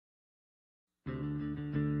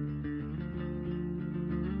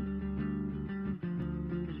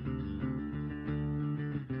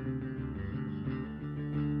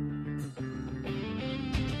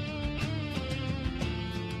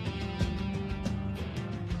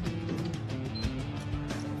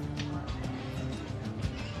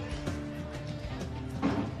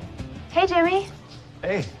Hey, Jimmy.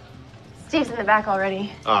 Hey. Steve's in the back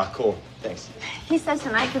already. Ah, cool. Thanks. He says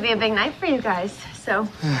tonight could be a big night for you guys, so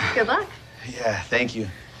good luck. Yeah, thank you.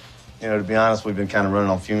 You know, to be honest, we've been kind of running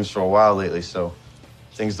on fumes for a while lately, so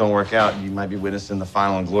if things don't work out, you might be witnessing the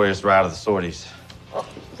final and glorious rout of the sorties. Well,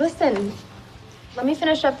 listen, let me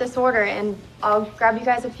finish up this order, and I'll grab you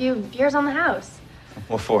guys a few beers on the house.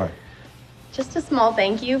 What for? Just a small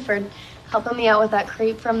thank you for helping me out with that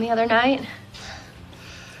creep from the other night.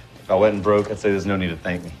 If I wasn't broke, I'd say there's no need to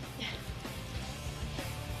thank me.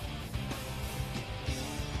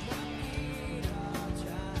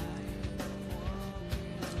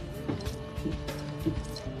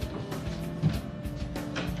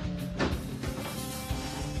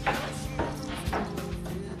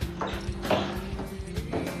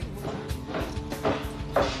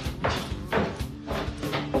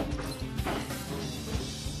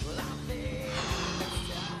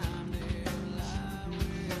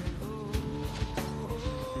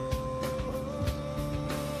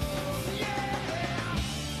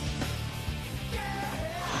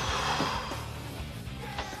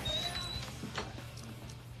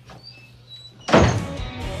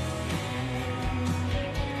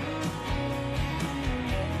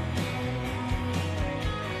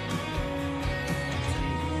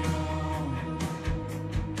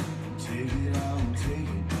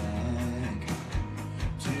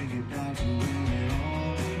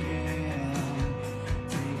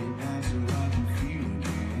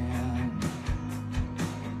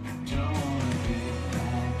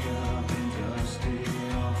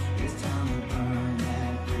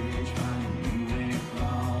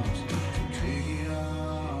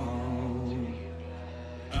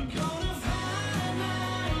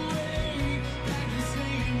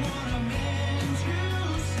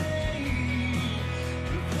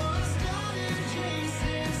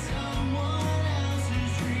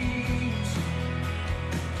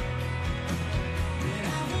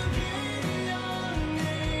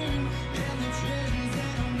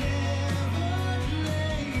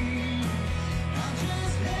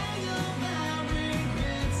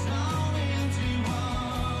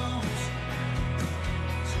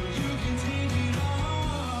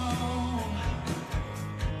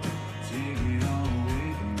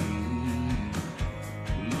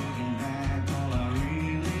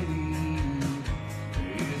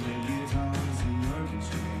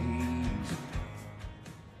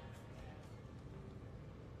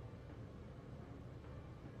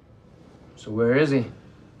 So where is he?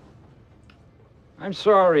 I'm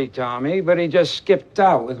sorry, Tommy, but he just skipped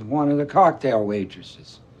out with one of the cocktail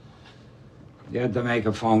waitresses. You had to make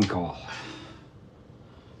a phone call.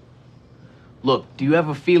 Look, do you have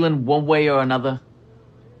a feeling one way or another?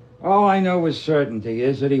 All I know with certainty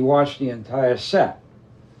is that he watched the entire set.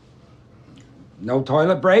 No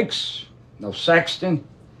toilet breaks, no sexting.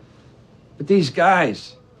 But these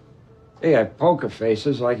guys, they have poker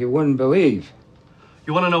faces like you wouldn't believe.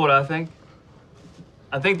 You want to know what I think?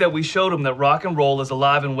 I think that we showed him that rock and roll is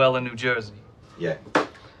alive and well in New Jersey. Yeah.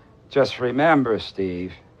 Just remember,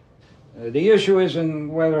 Steve, the issue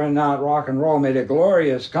isn't whether or not rock and roll made a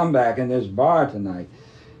glorious comeback in this bar tonight.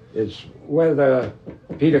 It's whether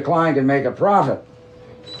Peter Klein can make a profit.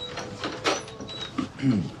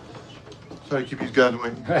 Sorry to keep these guys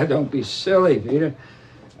waiting. Don't be silly, Peter.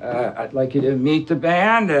 I'd like you to meet the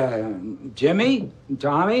band, Jimmy,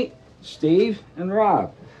 Tommy, Steve, and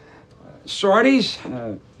Rob. Sorties,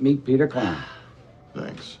 meet Peter Klein.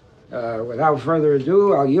 Thanks. Without further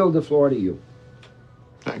ado, I'll yield the floor to you.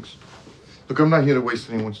 Thanks. Look, I'm not here to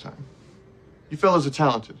waste anyone's time. You fellas are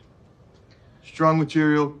talented. Strong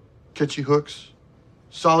material, catchy hooks,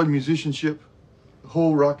 solid musicianship, the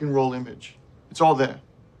whole rock and roll image. It's all there.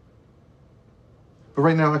 But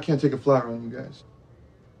right now, I can't take a flyer on you guys.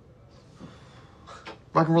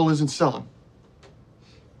 Rock and roll isn't selling.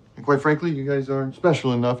 And quite frankly, you guys aren't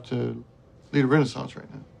special enough to lead a renaissance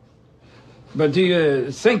right now. But do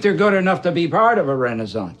you think they're good enough to be part of a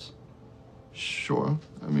renaissance? Sure.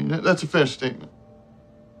 I mean, that's a fair statement.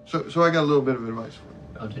 So I got a little bit of advice for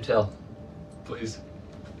you. How to tell? Please.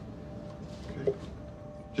 Okay.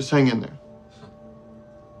 Just hang in there.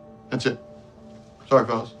 That's it. Sorry,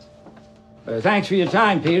 fellas. Thanks for your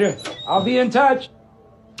time, Peter. I'll be in touch.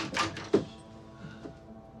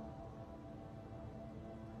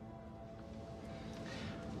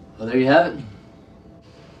 Well, there you have it.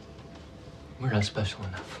 We're not special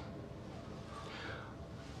enough.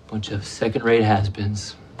 Bunch of second-rate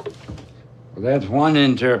has-beens. Well, that's one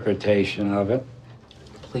interpretation of it.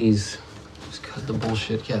 Please, just cut the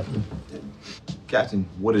bullshit, Captain. Captain,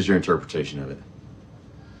 what is your interpretation of it?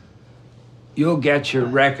 You'll get your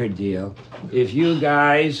record deal if you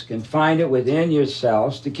guys can find it within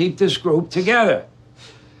yourselves to keep this group together.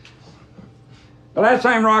 The last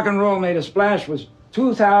time rock and roll made a splash was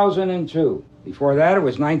 2002. Before that, it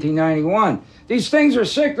was 1991. These things are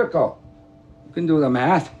cyclical. You can do the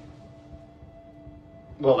math.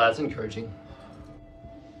 Well, that's encouraging.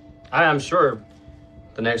 I'm sure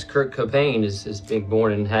the next Kurt Cobain is being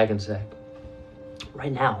born in Hackensack.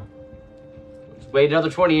 Right now. Just wait another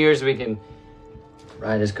 20 years, we can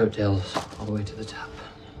ride his coattails all the way to the top.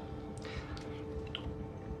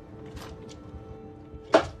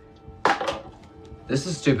 This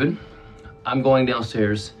is stupid. I'm going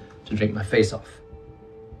downstairs to drink my face off.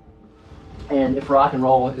 And if rock and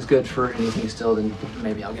roll is good for anything still, then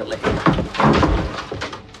maybe I'll get laid.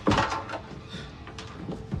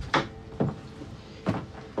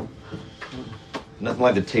 Nothing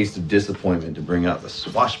like the taste of disappointment to bring out the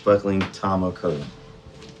swashbuckling Tom O'Curran.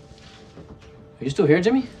 Are you still here,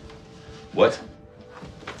 Jimmy? What?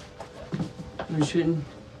 You shouldn't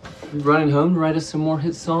be running home to write us some more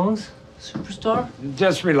hit songs, superstar?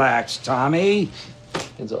 Just relax, Tommy.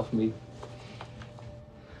 Hands off me.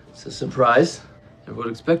 It's a surprise. Everyone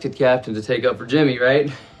expected Captain to take up for Jimmy,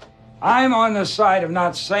 right? I'm on the side of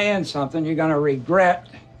not saying something you're gonna regret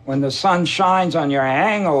when the sun shines on your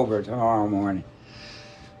hangover tomorrow morning.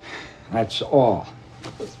 That's all.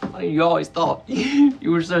 It's funny, you always thought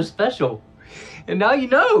you were so special. And now you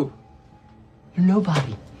know. You're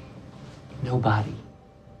nobody. Nobody.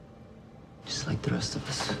 Just like the rest of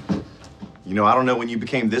us. You know, I don't know when you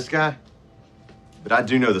became this guy, but I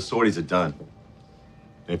do know the sorties are done.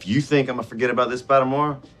 And if you think I'm gonna forget about this by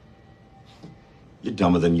tomorrow, you're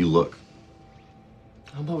dumber than you look.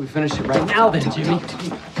 How about we finish it right now then, Jimmy?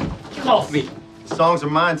 Get off me. The songs are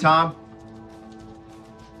mine, Tom.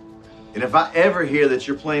 And if I ever hear that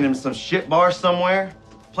you're playing in some shit bar somewhere,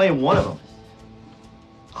 playing one of them,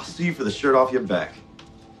 I'll sue you for the shirt off your back.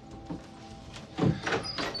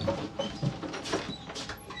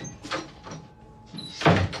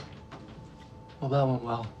 Well, that went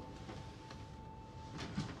well.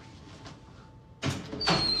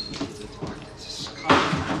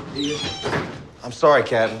 I'm sorry,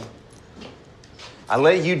 Captain. I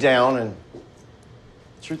let you down, and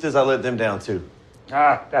the truth is I let them down, too.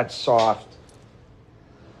 Ah, that's soft.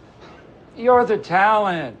 You're the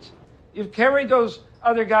talent. You've carried those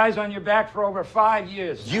other guys on your back for over 5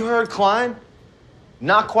 years. You heard Klein?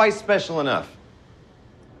 Not quite special enough.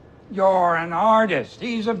 You're an artist.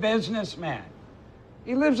 He's a businessman.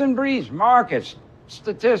 He lives and breathes markets,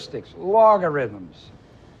 statistics, logarithms.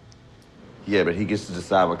 Yeah, but he gets to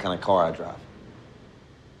decide what kind of car I drive.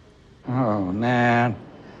 Oh, man.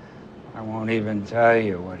 I won't even tell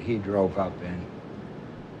you what he drove up in.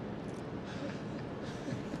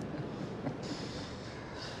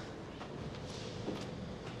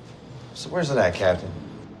 So where's it at, Captain?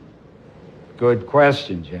 Good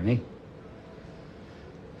question, Jimmy.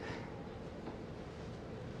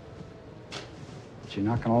 But you're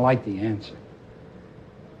not gonna like the answer.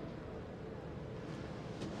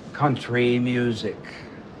 Country music.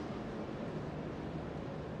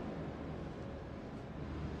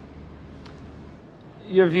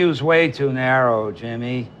 Your view's way too narrow,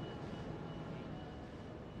 Jimmy.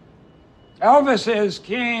 Elvis is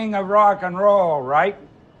king of rock and roll, right?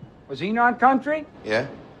 Was he not country? Yeah?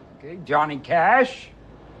 Okay, Johnny Cash.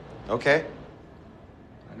 Okay.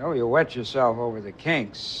 I know you wet yourself over the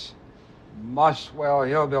Kinks. Muswell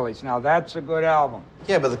Hillbillies. Now that's a good album.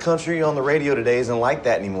 Yeah, but the country on the radio today isn't like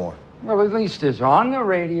that anymore. Well, at least it's on the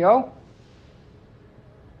radio.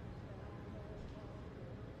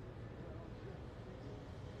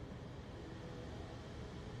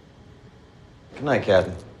 Good night,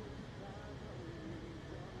 Captain.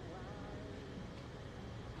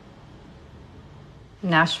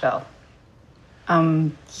 Nashville.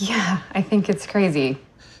 Yeah, I think it's crazy.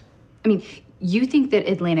 I mean, you think that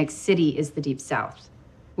Atlantic City is the Deep South,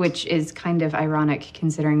 which is kind of ironic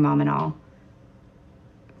considering Mom and all.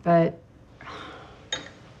 But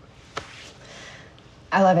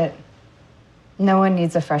I love it. No one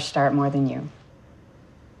needs a fresh start more than you.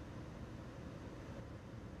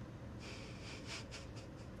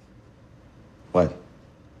 What?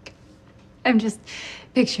 I'm just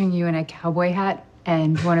picturing you in a cowboy hat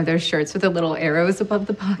and one of those shirts with the little arrows above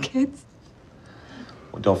the pockets.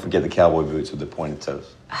 Well, don't forget the cowboy boots with the pointed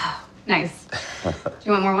toes. Oh, nice. Do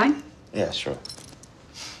you want more wine? Yeah, sure.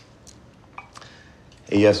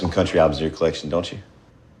 Hey, you have some country albums in your collection, don't you?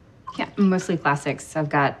 Yeah, mostly classics. I've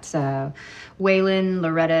got Waylon,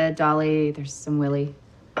 Loretta, Dolly. There's some Willie.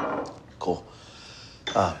 Cool.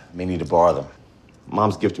 May need to borrow them.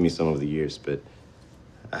 Mom's gifted me some over the years, but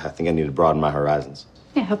I think I need to broaden my horizons.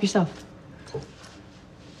 Yeah, help yourself. Cool.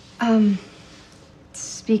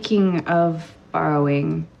 Speaking of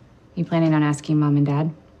borrowing, you planning on asking Mom and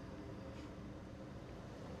Dad?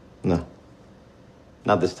 No.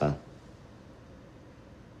 Not this time.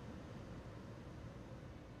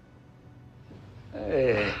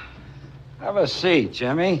 Hey, have a seat,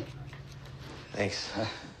 Jimmy. Thanks.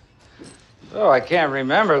 Oh, I can't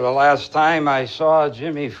remember the last time I saw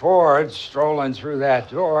Jimmy Ford strolling through that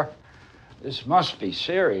door. This must be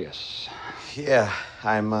serious. Yeah,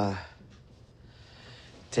 I'm,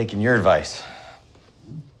 taking your advice.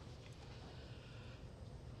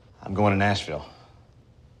 I'm going to Nashville.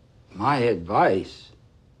 My advice?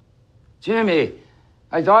 Jimmy,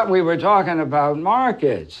 I thought we were talking about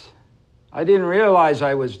markets. I didn't realize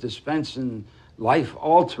I was dispensing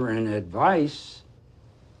life-altering advice.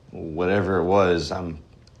 Whatever it was, I'm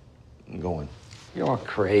going. You're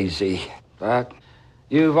crazy, but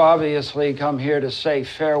you've obviously come here to say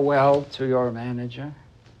farewell to your manager.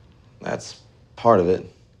 That's part of it.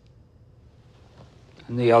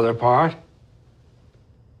 And the other part?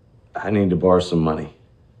 I need to borrow some money.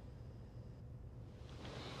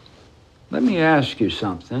 Let me ask you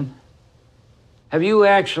something. Have you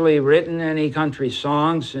actually written any country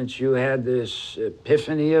songs since you had this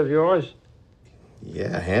epiphany of yours?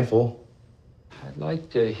 Yeah, a handful. I'd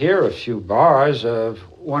like to hear a few bars of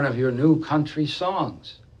one of your new country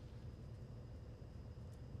songs.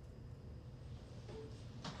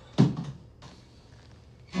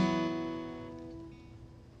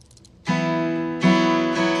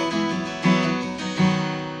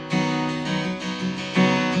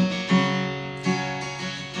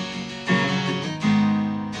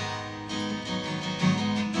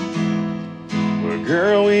 Well,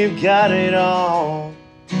 girl, we've got it all.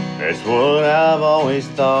 That's what I've always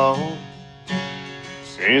thought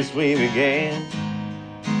since we began.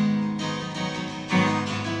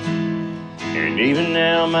 And even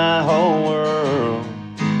now my whole world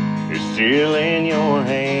is still in your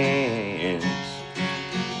hands.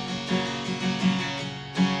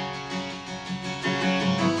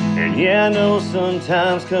 And yeah, I know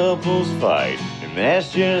sometimes couples fight, and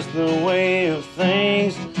that's just the way of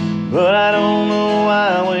things. But I don't know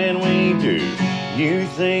why when we do, you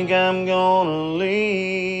think I'm gonna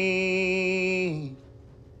leave.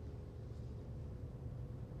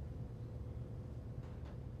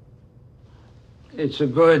 It's a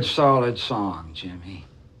good, solid song, Jimmy.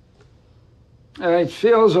 It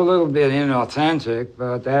feels a little bit inauthentic,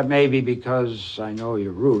 but that may be because I know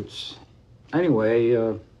your roots. Anyway,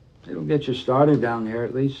 it'll get you started down there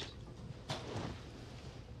at least.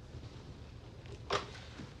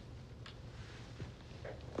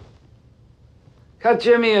 Cut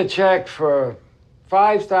Jimmy a check for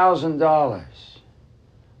 $5,000.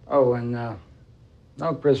 Oh, and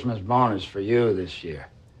no Christmas bonus for you this year.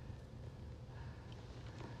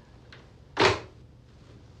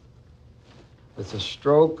 With a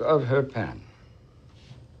stroke of her pen.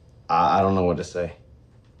 I don't know what to say.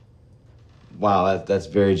 Wow, that's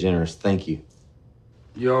very generous. Thank you.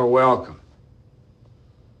 You're welcome.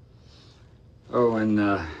 Oh,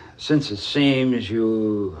 and since it seems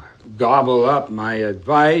you gobble up my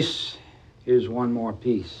advice, here's one more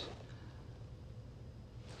piece.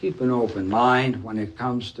 Keep an open mind when it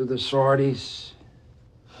comes to the sorties.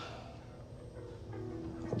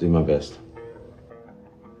 I'll do my best.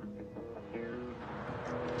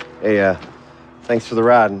 Hey, thanks for the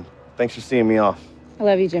ride, and thanks for seeing me off. I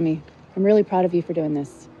love you, Jimmy. I'm really proud of you for doing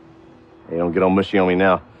this. Hey, don't get all mushy on me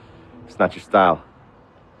now. It's not your style.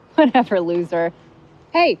 Whatever, loser.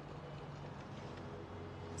 Hey!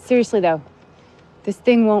 Seriously, though, this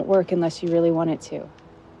thing won't work unless you really want it to.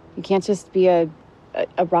 You can't just be a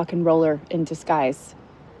rock and roller in disguise.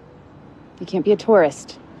 You can't be a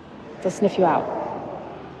tourist. They'll sniff you out.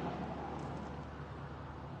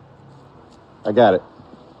 I got it.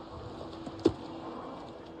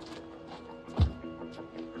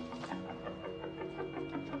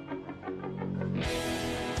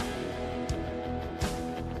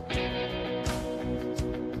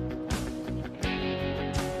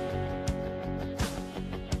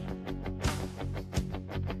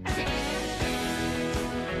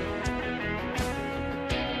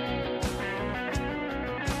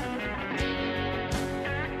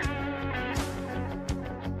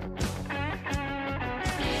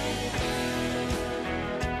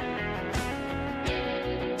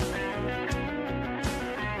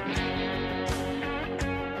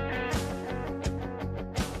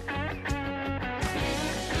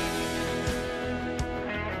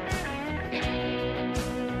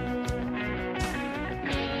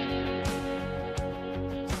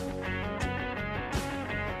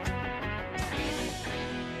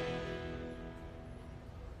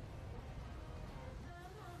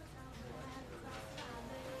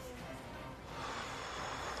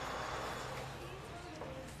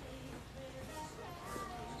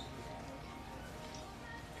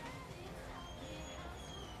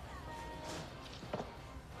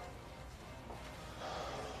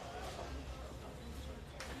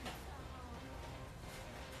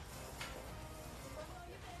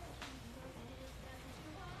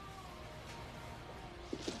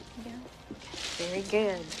 Very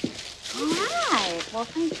good. All right. Well,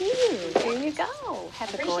 thank you. Here you go.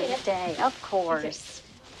 Have a gorgeous day. Of course.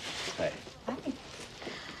 Hey.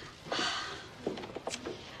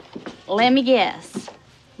 Let me guess.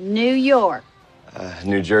 New York.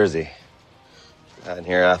 New Jersey. In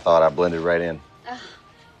here, I thought I blended right in.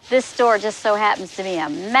 This store just so happens to be a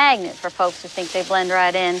magnet for folks who think they blend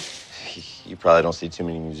right in. You probably don't see too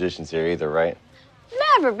many musicians here either, right?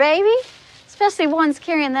 Never, baby. Especially ones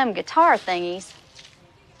carrying them guitar thingies.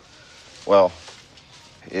 Well,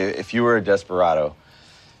 if you were a desperado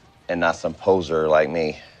and not some poser like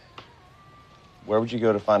me, where would you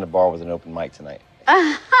go to find a bar with an open mic tonight?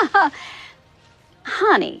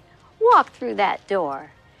 Honey, walk through that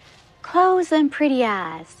door. Close them pretty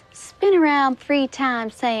eyes. Spin around 3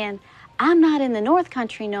 times saying, I'm not in the North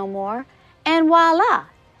Country no more. And voila,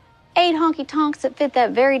 8 honky-tonks that fit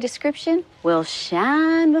that very description will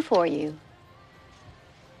shine before you.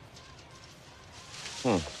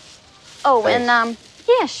 Oh, Thanks. and,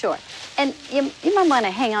 yeah, sure. And you might want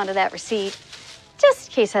to hang on to that receipt, just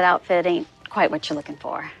in case that outfit ain't quite what you're looking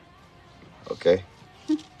for. Okay.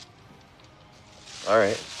 All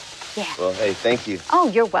right. Yeah. Well, hey, thank you. Oh,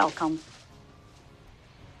 you're welcome.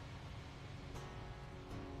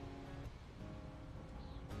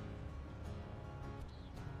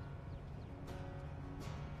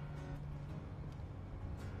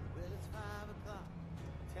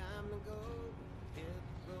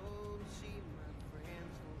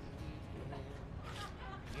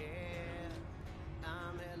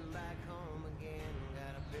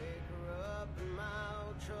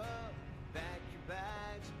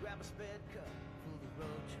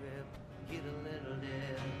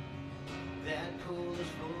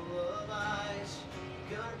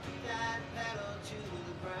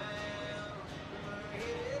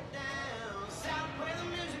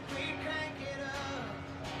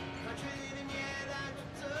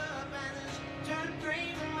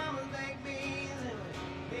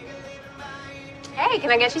 Hey, can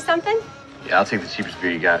I get you something? Yeah, I'll take the cheapest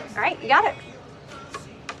beer you got. All right, you got it.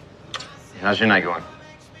 How's your night going?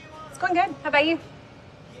 It's going good. How about you?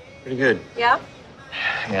 Pretty good. Yeah?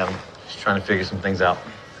 Yeah, I'm just trying to figure some things out.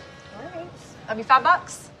 All right. I'll be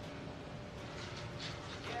 $5.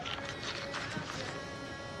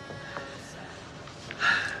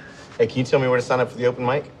 Hey, can you tell me where to sign up for the open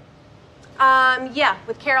mic? Yeah,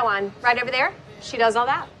 with Caroline. Right over there. She does all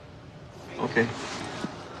that. Okay.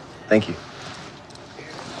 Thank you.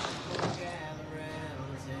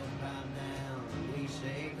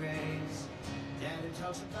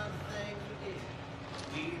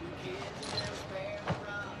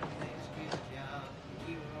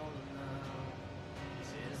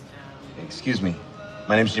 Excuse me.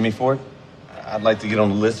 My name's Jimmy Ford. I'd like to get on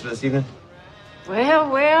the list for this evening. Well,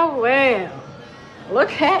 well, well. Look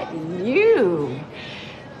at you.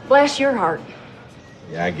 Bless your heart.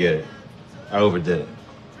 Yeah, I get it. I overdid it.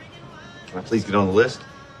 Can I please get on the list?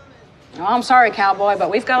 Oh, I'm sorry, cowboy, but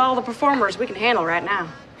we've got all the performers we can handle right now.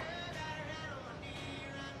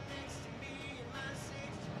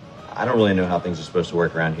 I don't really know how things are supposed to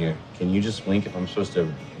work around here. Can you just wink if I'm supposed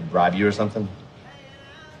to bribe you or something?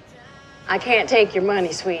 I can't take your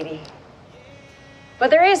money, sweetie.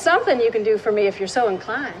 But there is something you can do for me if you're so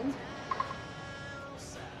inclined.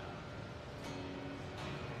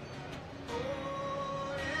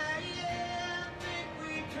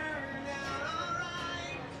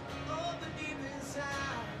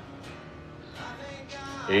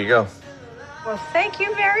 Here you go. Well, thank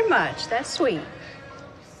you very much. That's sweet.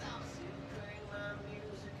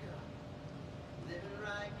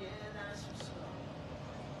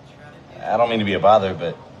 I don't mean to be a bother,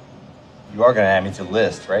 but you are going to add me to the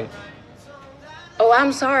list, right? Oh,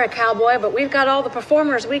 I'm sorry, cowboy, but we've got all the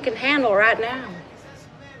performers we can handle right now.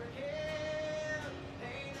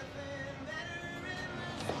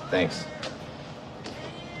 Thanks.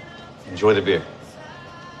 Enjoy the beer.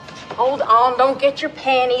 Hold on, don't get your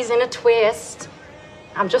panties in a twist.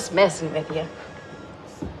 I'm just messing with you.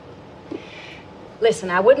 Listen,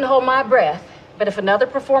 I wouldn't hold my breath, but if another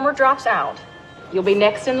performer drops out, you'll be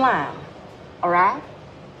next in line. All right?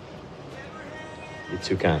 You're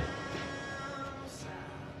too kind.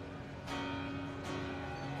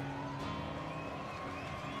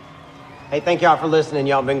 Hey, thank y'all for listening.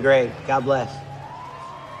 Y'all been great. God bless.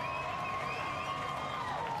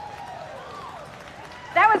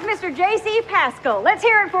 That was Mr. J.C. Pascal. Let's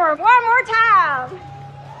hear it for him one more time.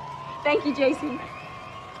 Thank you, J.C.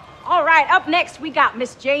 All right, up next, we got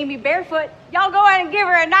Miss Jamie Barefoot. Y'all go ahead and give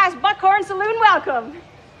her a nice Buckhorn Saloon welcome.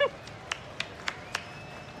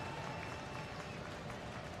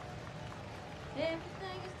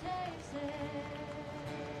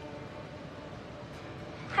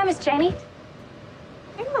 Hi, Miss Janie.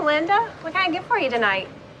 Hey, Melinda. What can I get for you tonight?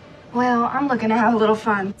 Well, I'm looking to have a little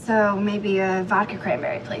fun, so maybe a vodka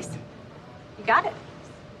cranberry, please. You got it.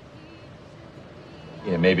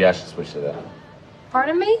 Yeah, maybe I should switch to that.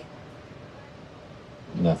 Pardon me?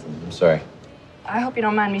 Nothing. I'm sorry. I hope you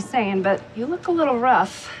don't mind me saying, but you look a little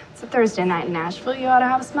rough. It's a Thursday night in Nashville. You ought to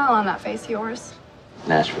have a smile on that face of yours.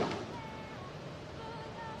 Nashville.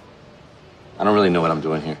 I don't really know what I'm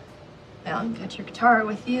doing here. Well, you got your guitar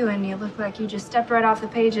with you, and you look like you just stepped right off the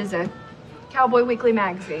pages of Cowboy Weekly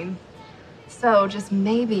magazine. So just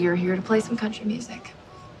maybe you're here to play some country music.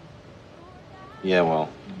 Yeah, well,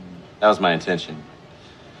 that was my intention.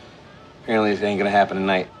 Apparently, it ain't gonna happen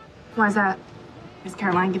tonight. Why's that? Is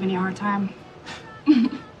Caroline giving you a hard time?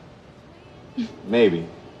 Maybe.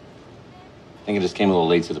 I think I just came a little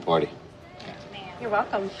late to the party. You're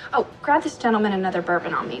welcome. Oh, grab this gentleman another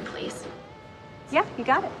bourbon on me, please. Yeah, you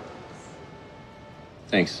got it.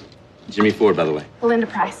 Thanks. Jimmy Ford, by the way. Belinda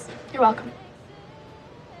Price. You're welcome.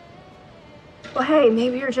 Well, hey,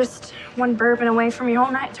 maybe you're just one bourbon away from your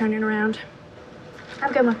whole night turning around.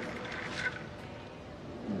 Have a good one.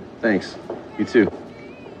 Thanks. You too.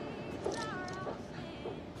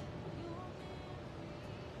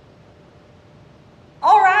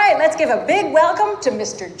 All right, let's give a big welcome to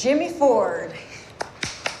Mr. Jimmy Ford.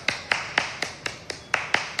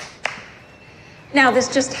 Now,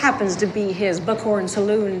 this just happens to be his Buckhorn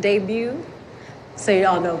Saloon debut, so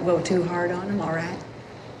y'all don't go too hard on him, all right?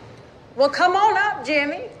 Well, come on up,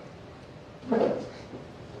 Jimmy.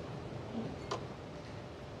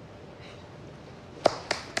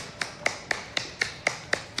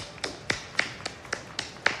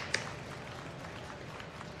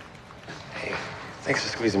 Hey, thanks for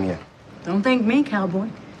squeezing me in. Don't thank me, cowboy.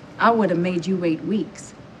 I would have made you wait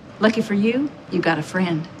weeks. Lucky for you, you got a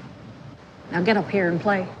friend. Now get up here and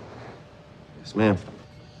play. Yes, ma'am.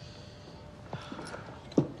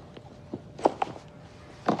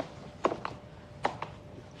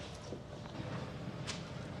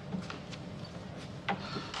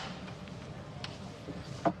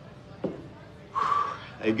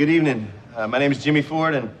 Hey, good evening. My name is Jimmy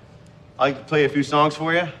Ford, and I'd like to play a few songs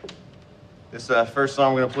for you. This first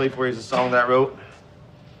song we're gonna play for you is a song that I wrote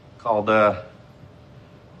called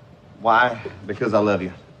Why? Because I Love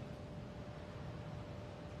You.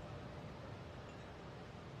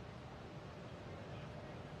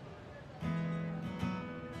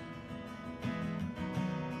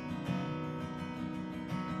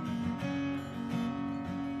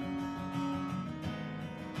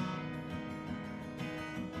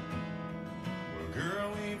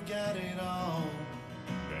 Girl, we've got it all.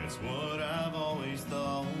 That's what I've always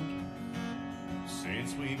thought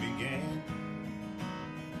since we began.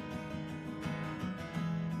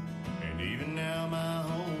 And even now, my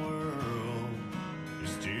whole world is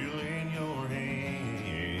still in your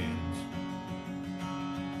hands.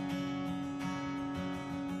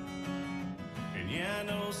 And yeah, I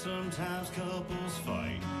know sometimes couples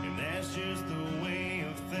fight, and that's just the way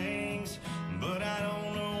of things. But I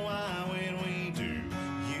don't know why when we do,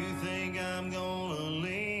 you think I'm gonna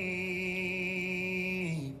leave.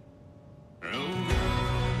 Oh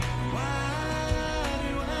girl, why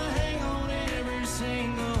do I hang on every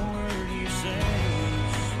single word you say?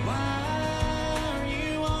 Why are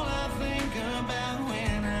you all I think about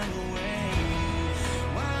when I'm away?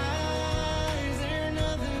 Why is there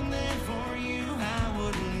nothing there for you I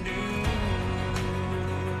wouldn't do?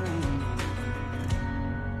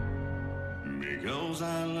 Because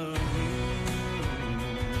I love you.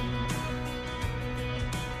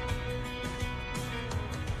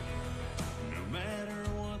 No matter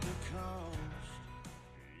what the cost,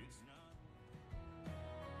 it's not.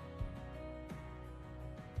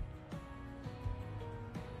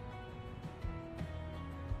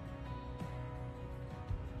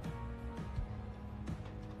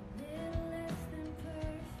 Little less than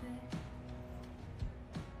perfect.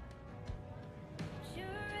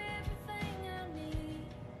 You're everything I need.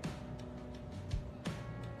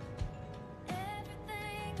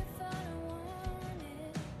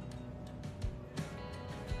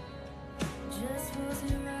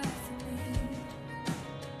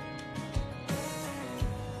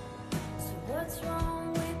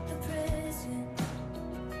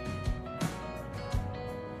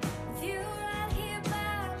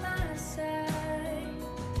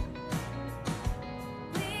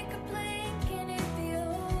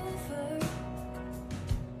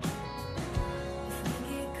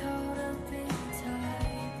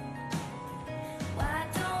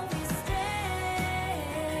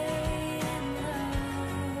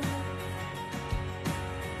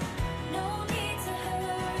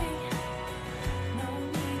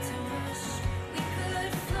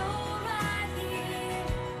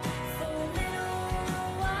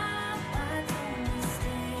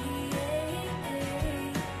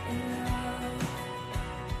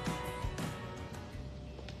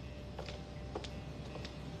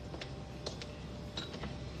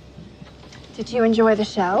 Did you enjoy the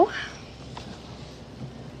show?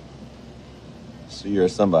 So you're a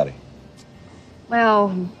somebody.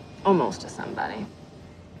 Well, almost a somebody.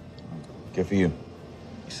 Good for you.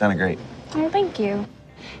 You sounded great. Oh, thank you.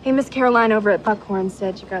 Hey, Miss Caroline over at Buckhorn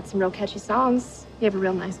said you got some real catchy songs. You have a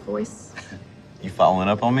real nice voice. You following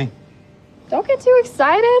up on me? Don't get too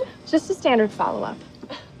excited. Just a standard follow-up.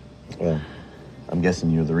 Well, I'm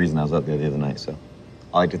guessing you're the reason I was up there the other night, so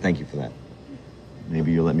I'd like to thank you for that.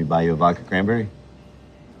 Maybe you'll let me buy you a vodka cranberry?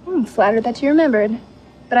 I'm flattered that you remembered.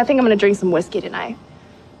 But I think I'm gonna drink some whiskey tonight.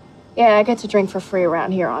 Yeah, I get to drink for free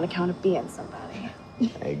around here on account of being somebody.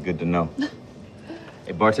 Hey, good to know.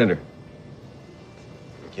 Hey, bartender.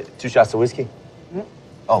 Get 2 shots of whiskey?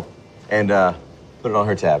 Oh, and put it on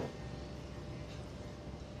her tab.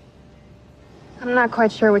 I'm not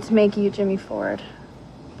quite sure what to make of you, Jimmy Ford.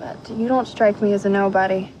 But you don't strike me as a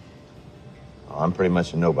nobody. Oh, I'm pretty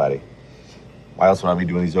much a nobody. Why else would I be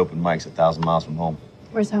doing these open mics 1,000 miles from home?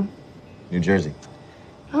 Where's home? New Jersey.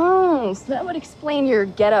 Oh, so that would explain your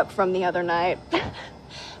get-up from the other night.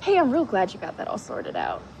 Hey, I'm real glad you got that all sorted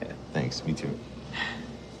out. Yeah, thanks. Me too.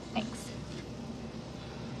 Thanks.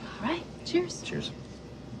 All right, cheers. Cheers.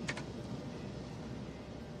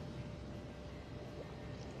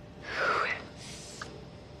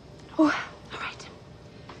 Oh, all right.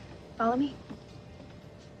 Follow me.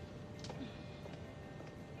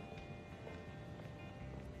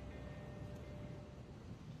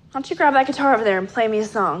 Why don't you grab that guitar over there and play me a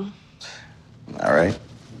song? All right.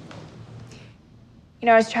 You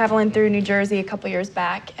know, I was traveling through New Jersey a couple years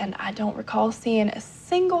back, and I don't recall seeing a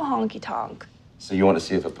single honky-tonk. So you want to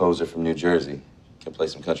see if a poser from New Jersey can play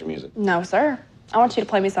some country music? No, sir. I want you to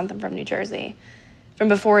play me something from New Jersey. From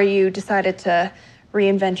before you decided to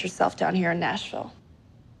reinvent yourself down here in Nashville.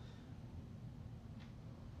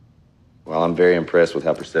 Well, I'm very impressed with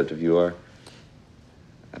how perceptive you are.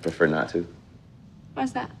 I prefer not to.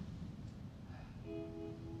 Why's that?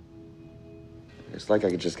 It's like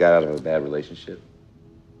I just got out of a bad relationship.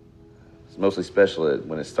 It's mostly special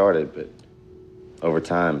when it started, but over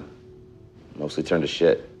time, mostly turned to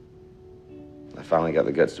shit. I finally got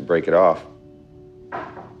the guts to break it off.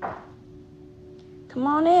 Come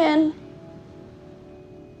on in.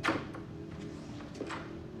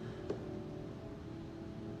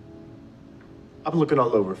 I've been looking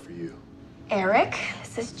all over for you. Eric,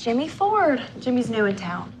 this is Jimmy Ford. Jimmy's new in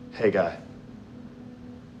town. Hey, guy.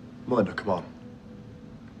 Melinda, come on.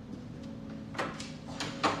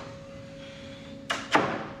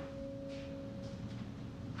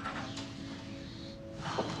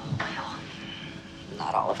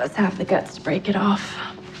 Not all of us have the guts to break it off.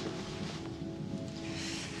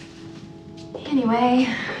 Anyway,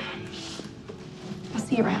 I'll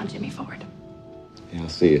see you around, Jimmy Ford. Yeah, I'll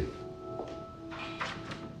see you.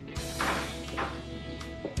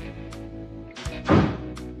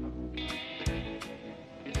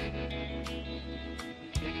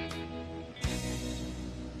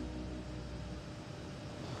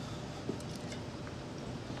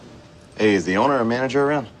 Hey, is the owner or manager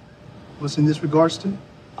around? What's in this regards to?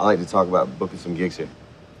 I'd like to talk about booking some gigs here.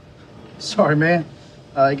 Sorry, man.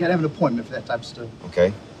 You gotta have an appointment for that type of stuff.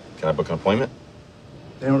 Okay. Can I book an appointment?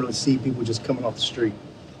 They don't really see people just coming off the street.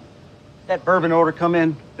 That bourbon order come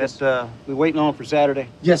in that we waiting on for Saturday?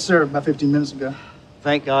 Yes, sir. About 15 minutes ago.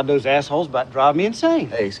 Thank God those assholes about to drive me insane.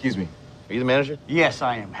 Hey, excuse me. Are you the manager? Yes,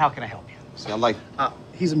 I am. How can I help you? See, I'd like...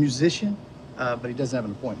 He's a musician, but he doesn't have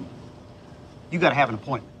an appointment. You gotta have an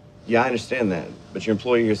appointment. Yeah, I understand that. But your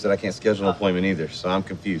employer here said I can't schedule an appointment either, so I'm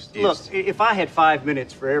confused. Look, if I had 5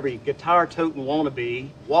 minutes for every guitar-toting wannabe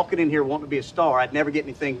walking in here wanting to be a star, I'd never get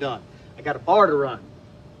anything done. I got a bar to run.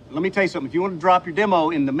 Let me tell you something. If you want to drop your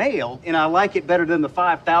demo in the mail, and I like it better than the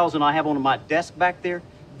 5,000 I have on my desk back there,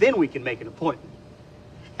 then we can make an appointment.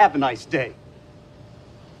 Have a nice day.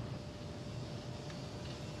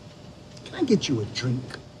 Can I get you a drink?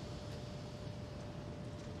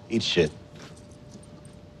 Eat shit.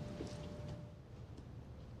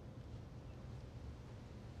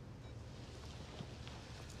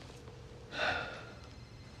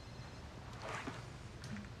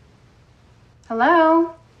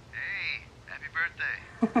 Hello? Hey, happy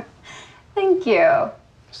birthday. Thank you.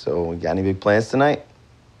 So, we got any big plans tonight?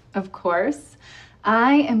 Of course.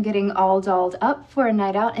 I am getting all dolled up for a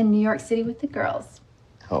night out in New York City with the girls.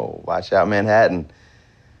 Oh, watch out, Manhattan.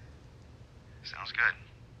 Sounds good.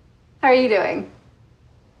 How are you doing?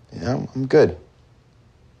 Yeah, I'm good.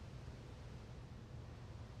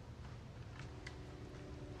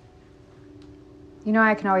 You know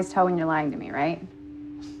I can always tell when you're lying to me, right?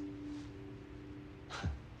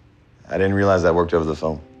 I didn't realize that worked over the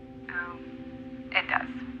phone. It does.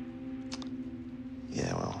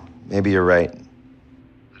 Yeah, well, Maybe you're right.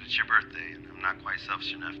 But it's your birthday, and I'm not quite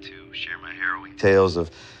selfish enough to share my harrowing tales of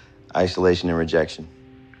isolation and rejection.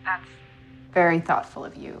 That's very thoughtful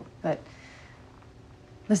of you, but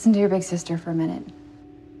listen to your big sister for a minute.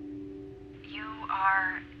 You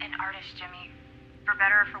are an artist, Jimmy, for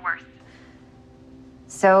better or for worse.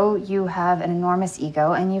 So you have an enormous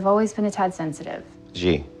ego, and you've always been a tad sensitive.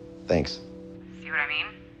 Gee, thanks. See what I mean?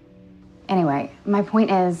 Anyway, my point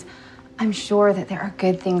is, I'm sure that there are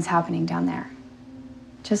good things happening down there.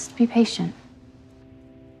 Just be patient.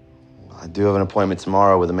 I do have an appointment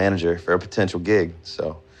tomorrow with a manager for a potential gig,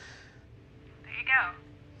 so. There you go.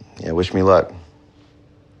 Yeah, wish me luck.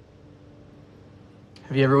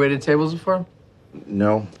 Have you ever waited tables before?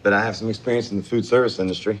 No, but I have some experience in the food service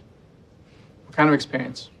industry. What kind of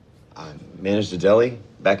experience? I managed a deli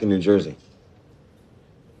back in New Jersey.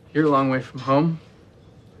 You're a long way from home.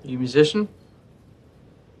 Are you a musician?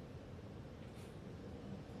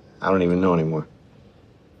 I don't even know anymore.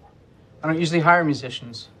 I don't usually hire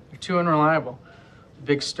musicians. They're too unreliable.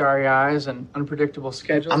 Big starry eyes and unpredictable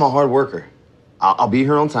schedules. I'm a hard worker. I'll be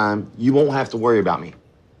here on time. You won't have to worry about me.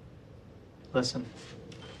 Listen,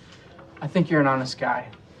 I think you're an honest guy.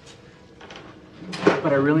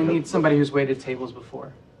 But I really need somebody who's waited tables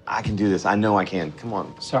before. I can do this. I know I can. Come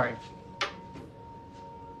on. Sorry.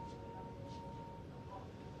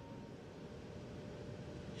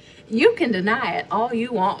 You can deny it all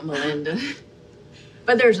you want, Melinda.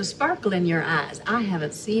 But there's a sparkle in your eyes I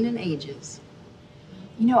haven't seen in ages.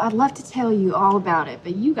 You know, I'd love to tell you all about it,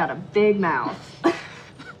 but you got a big mouth.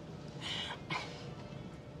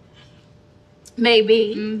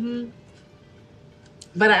 Maybe. Mm-hmm.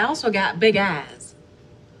 But I also got big eyes.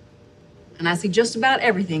 And I see just about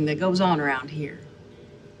everything that goes on around here.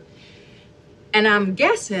 And I'm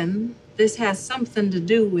guessing this has something to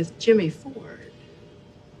do with Jimmy Ford.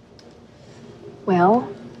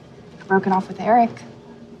 Well, I broke it off with Eric.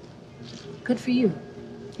 Good for you.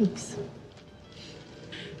 Thanks.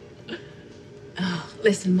 Oh,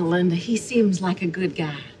 listen, Melinda, he seems like a good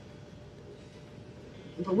guy.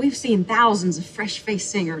 But we've seen thousands of fresh-faced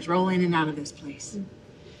singers roll in and out of this place.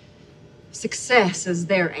 Success is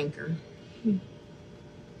their anchor.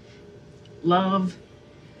 Love,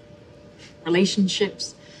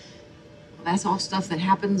 relationships, that's all stuff that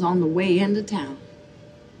happens on the way into town.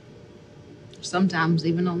 Sometimes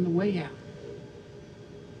even on the way out.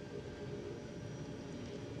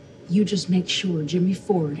 You just make sure Jimmy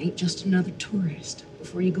Ford ain't just another tourist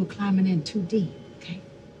before you go climbing in too deep, okay?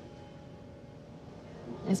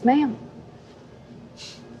 Yes, ma'am.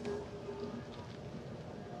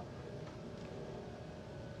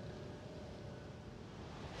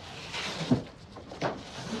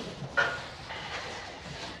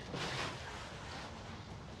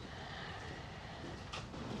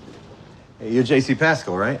 Hey, you're J.C.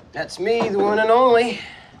 Pascal, right? That's me, the one and only.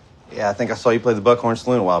 Yeah, I think I saw you play the Buckhorn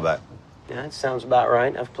Saloon a while back. Yeah, that sounds about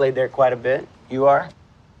right. I've played there quite a bit. You are?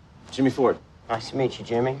 Jimmy Ford. Nice to meet you,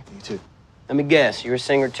 Jimmy. You too. Let me guess, you're a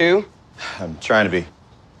singer too? I'm trying to be.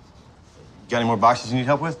 Got any more boxes you need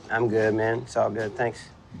help with? I'm good, man. It's all good, thanks.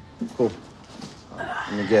 Cool.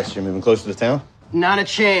 Let me guess, you're moving closer to town? Not a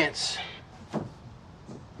chance.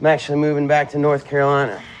 I'm actually moving back to North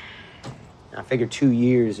Carolina. I figure 2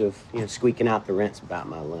 years of, squeaking out the rent's about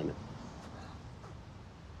my limit.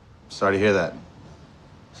 Sorry to hear that.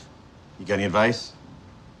 You got any advice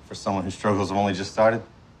for someone whose struggles have only just started?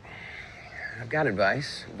 I've got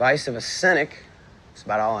advice. Advice of a cynic. It's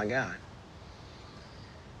about all I got.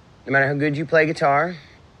 No matter how good you play guitar,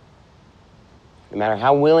 no matter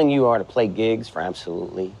how willing you are to play gigs for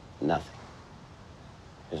absolutely nothing,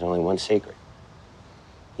 there's only one secret.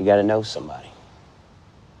 You gotta know somebody.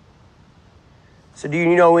 So do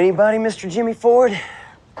you know anybody, Mr. Jimmy Ford?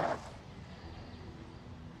 I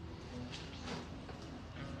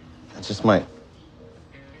just might.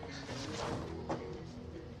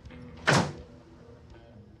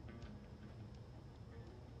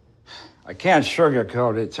 I can't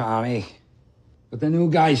sugarcoat it, Tommy, but the new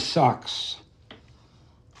guy sucks.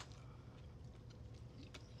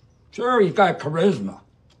 Sure, he's got charisma,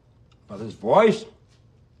 but his voice?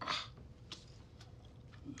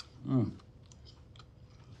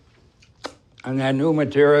 And that new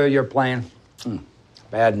material you're playing?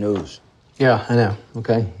 Bad news. Yeah, I know.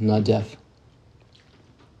 Okay, I'm not deaf.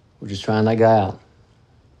 We're just trying that guy out.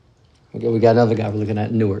 Okay, we got another guy we're looking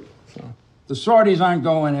at in Newark. So. The sorties aren't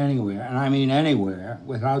going anywhere, and I mean anywhere,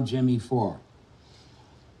 without Jimmy Ford.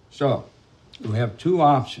 So, you have two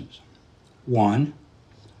options. One,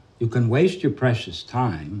 you can waste your precious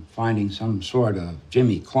time finding some sort of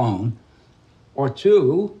Jimmy clone. Or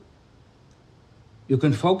two, you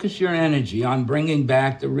can focus your energy on bringing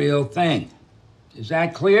back the real thing. Is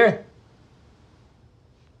that clear?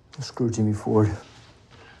 Screw Jimmy Ford.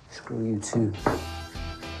 Screw you too.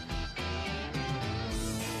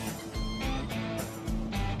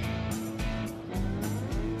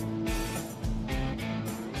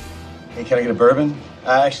 Hey, can I get a bourbon?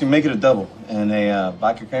 Actually, make it a double. And a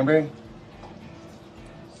vodka cranberry.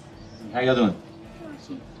 How y'all doing?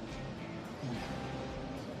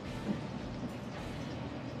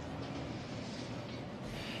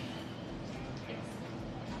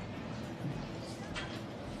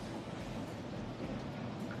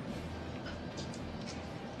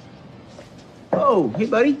 Oh, hey,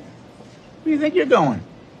 buddy. Where do you think you're going?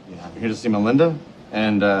 Yeah, I'm here to see Melinda,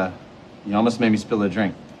 and you almost made me spill a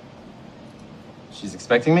drink. She's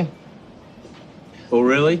expecting me? Oh,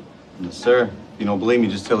 really? Yes, sir. If you don't believe me,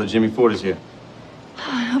 just tell her Jimmy Ford is here.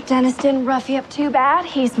 I hope Dennis didn't rough you up too bad.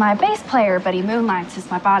 He's my bass player, but he moonlights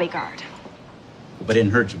as my bodyguard. Hope I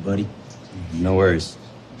didn't hurt you, buddy. No worries.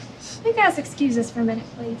 You guys excuse us for a minute,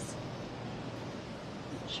 please.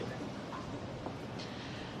 Sure.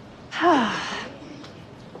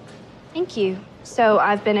 Thank you. So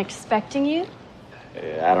I've been expecting you?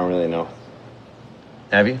 I don't really know.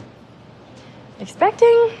 Have you?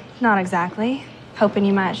 Expecting? Not exactly. Hoping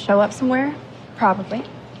you might show up somewhere? Probably.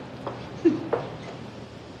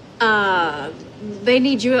 They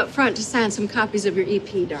need you up front to sign some copies of your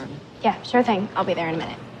EP, darling. Yeah, sure thing. I'll be there in a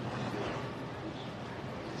minute.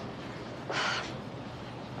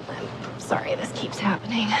 I'm sorry this keeps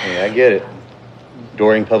happening. Hey, I get it.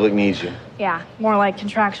 Adoring public needs you. Yeah, more like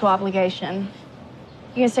contractual obligation.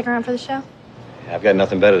 You gonna stick around for the show? I've got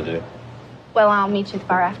nothing better to do. Well, I'll meet you at the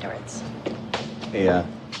bar afterwards. Hey,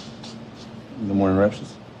 no more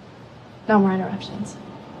interruptions? No more interruptions.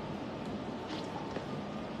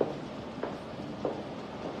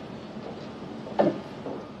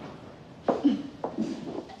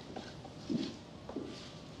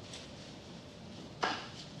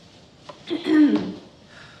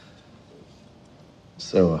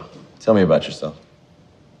 So, tell me about yourself.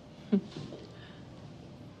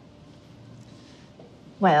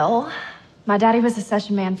 Well, my daddy was a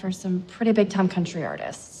session man for some pretty big time country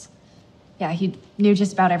artists. Yeah, he knew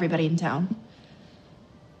just about everybody in town.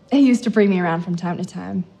 He used to bring me around from time to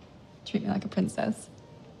time, treat me like a princess.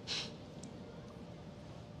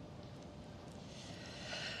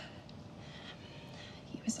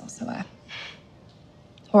 He was also a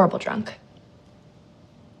horrible drunk.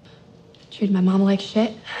 Treated my mom like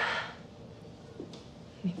shit.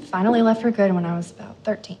 He finally left for good when I was about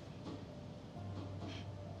 13.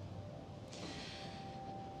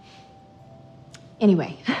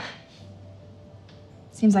 Anyway,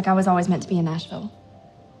 seems like I was always meant to be in Nashville.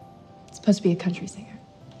 Supposed to be a country singer.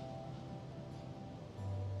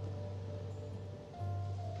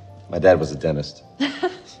 My dad was a dentist.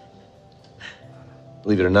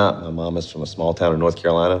 Believe it or not, my mom is from a small town in North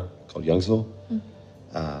Carolina called Youngsville.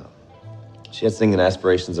 She had singing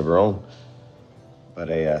aspirations of her own, but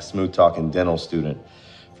a smooth-talking dental student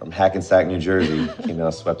from Hackensack, New Jersey, came down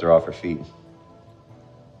and swept her off her feet.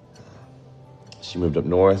 She moved up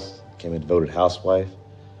north, became a devoted housewife,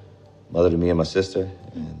 mother to me and my sister,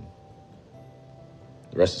 and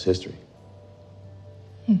the rest is history.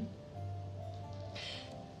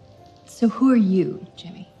 So who are you,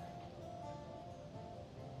 Jimmy?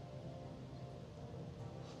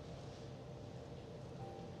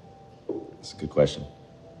 That's a good question.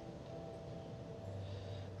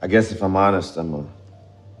 I guess if I'm honest, I'm a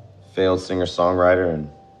failed singer-songwriter and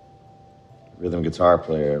rhythm guitar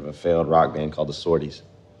player of a failed rock band called the Sorties.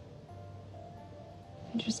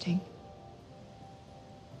 Interesting.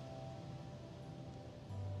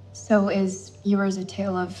 So is yours a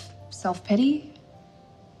tale of self-pity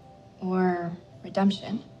or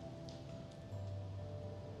redemption?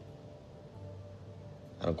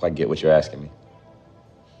 I don't quite get what you're asking me.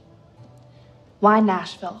 Why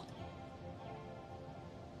Nashville?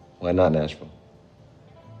 Why not Nashville?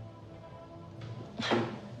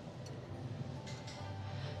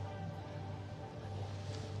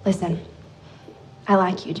 Listen, I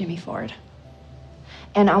like you, Jimmy Ford.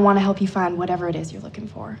 And I want to help you find whatever it is you're looking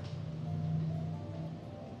for.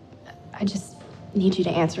 I just need you to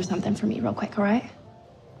answer something for me real quick, all right?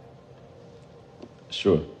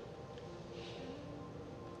 Sure.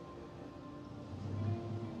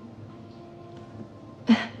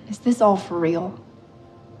 Is this all for real?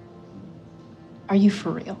 Are you for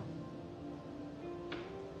real?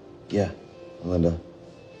 Yeah, Melinda.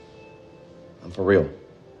 I'm for real.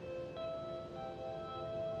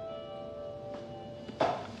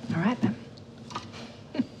 All right, then.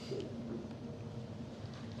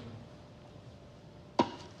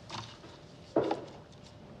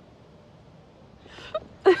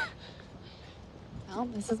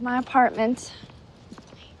 this is my apartment.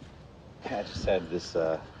 I just had this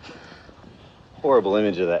horrible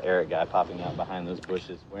image of that Eric guy popping out behind those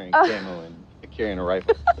bushes wearing camo and carrying a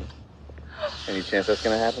rifle. Any chance that's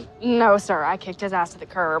gonna happen? No, sir. I kicked his ass to the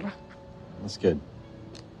curb. That's good.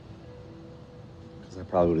 Because I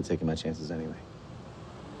probably would have taken my chances anyway.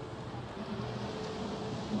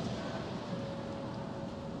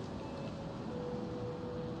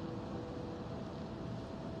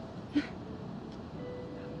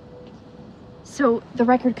 So the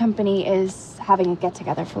record company is having a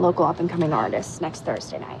get-together for local up-and-coming artists next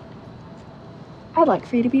Thursday night. I'd like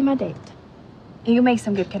for you to be my date. And you make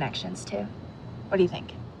some good connections, too. What do you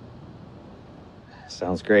think?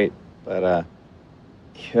 Sounds great, but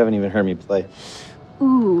you haven't even heard me play.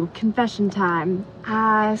 Ooh, confession time.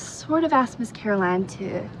 I sort of asked Miss Caroline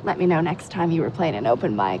to let me know next time you were playing an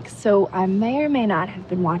open mic, so I may or may not have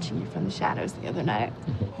been watching you from the shadows the other night.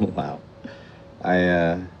 Wow.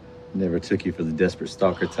 I never took you for the desperate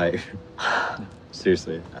stalker type.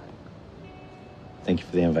 Seriously. Thank you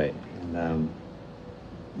for the invite. And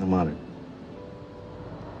I'm honored.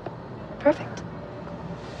 Perfect.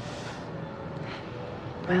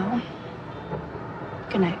 Well,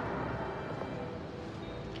 good night.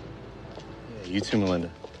 Yeah, you too,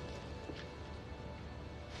 Melinda.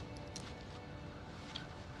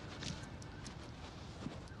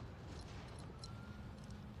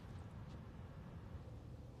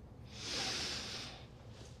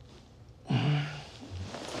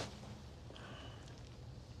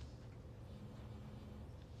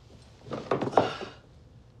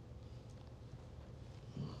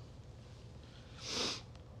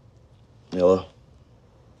 Hello.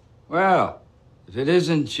 Well, if it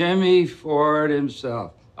isn't Jimmy Ford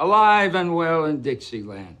himself, alive and well in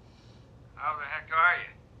Dixieland. How the heck are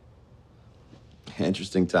you?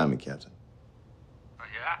 Interesting timing, Captain. Oh,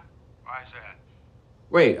 yeah? Why's that?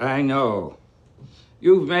 Wait, I know.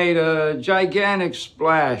 You've made a gigantic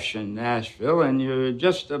splash in Nashville, and you're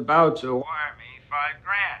just about to wire me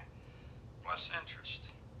 $5,000 plus interest.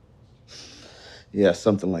 Yeah,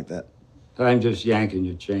 something like that. I'm just yanking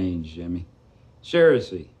your change, Jimmy.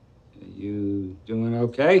 Seriously, you doing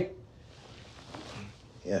okay?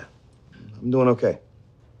 Yeah, I'm doing okay.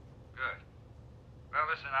 Good. Well,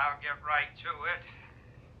 listen, I'll get right to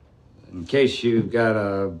it. In case you've got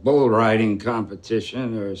a bull riding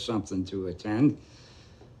competition or something to attend.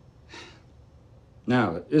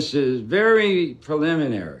 Now, this is very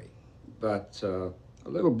preliminary, but a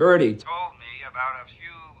little birdie told me about a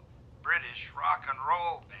few British rock and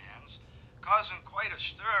roll bands causing quite a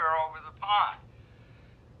stir over the pond.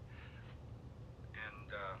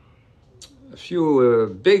 And a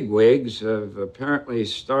few bigwigs have apparently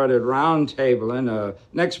started roundtabling a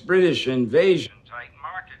next British invasion type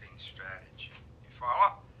marketing strategy. You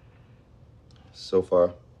follow? So far.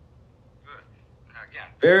 Good. Now, again,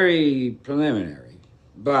 very preliminary,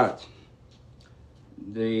 but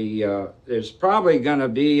there's probably going to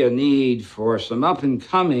be a need for some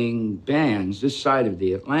up-and-coming bands this side of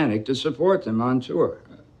the Atlantic to support them on tour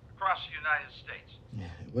across the United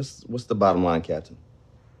States. What's the bottom line, Captain?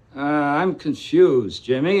 I'm confused,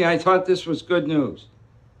 Jimmy. I thought this was good news.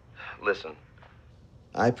 Listen,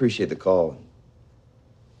 I appreciate the call.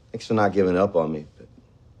 Thanks for not giving up on me, but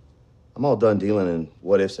I'm all done dealing in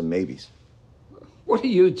what-ifs and maybes. What are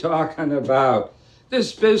you talking about?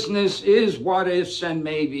 This business is what-ifs and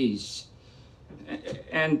maybes.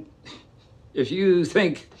 And if you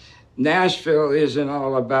think Nashville isn't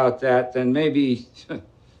all about that, then maybe you're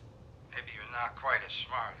not quite as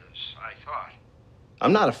smart as I thought.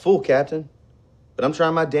 I'm not a fool, Captain, but I'm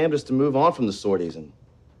trying my damnedest to move on from the sorties, and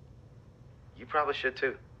you probably should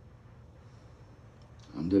too.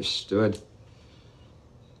 Understood.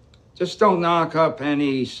 Just don't knock up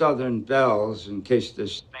any Southern belles in case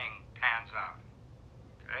this thing pans out.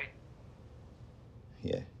 Okay?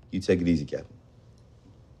 Yeah, you take it easy, Captain.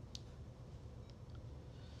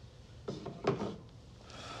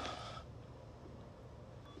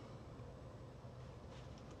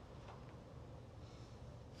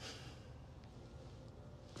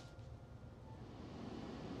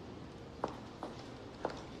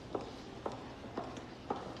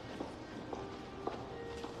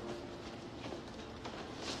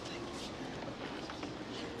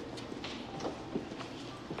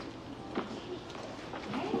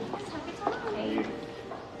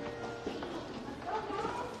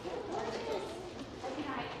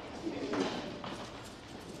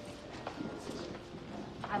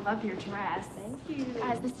 I love your dress. Thank you.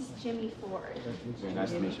 Guys, this is Jimmy Ford. Very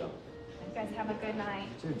nice to meet you. You guys have a good night.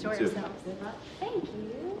 Enjoy too. yourselves. Thank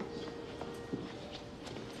you.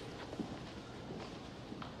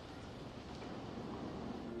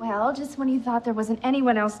 Well, just when you thought there wasn't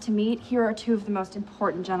anyone else to meet, here are two of the most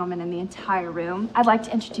important gentlemen in the entire room. I'd like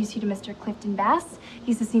to introduce you to Mr. Clifton Bass.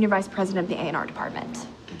 He's the Senior Vice President of the A&R Department.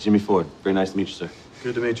 Jimmy Ford. Very nice to meet you, sir.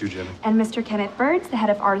 Good to meet you, Jimmy. And Mr. Kenneth Birds, the Head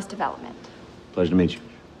of Artist Development. Pleasure to meet you.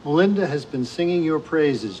 Melinda has been singing your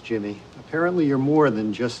praises, Jimmy. Apparently you're more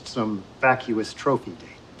than just some vacuous trophy date.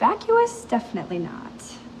 Vacuous? Definitely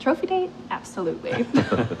not. Trophy date? Absolutely.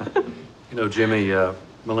 You know, Jimmy,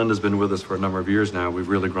 Melinda's been with us for a number of years now. We've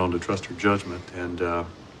really grown to trust her judgment, and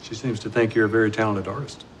she seems to think you're a very talented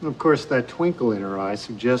artist. Of course, that twinkle in her eye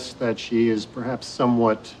suggests that she is perhaps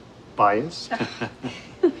somewhat biased.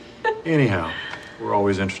 Anyhow, we're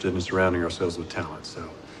always interested in surrounding ourselves with talent, so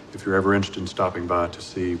if you're ever interested in stopping by to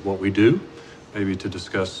see what we do, maybe to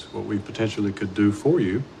discuss what we potentially could do for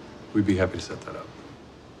you, we'd be happy to set that up.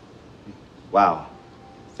 Wow.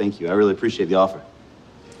 Thank you. I really appreciate the offer.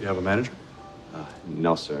 You have a manager?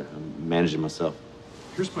 No, sir. I'm managing myself.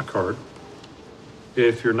 Here's my card.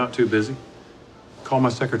 If you're not too busy, call my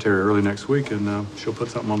secretary early next week and she'll put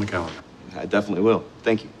something on the calendar. I definitely will.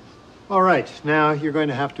 Thank you. All right, now you're going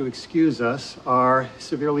to have to excuse us. Our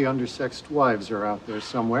severely undersexed wives are out there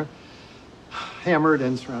somewhere, hammered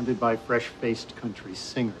and surrounded by fresh-faced country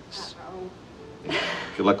singers.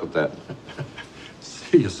 Good luck with that.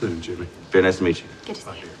 See you soon, Jimmy. Very nice to meet you. Good to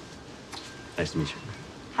see you. Nice to meet you.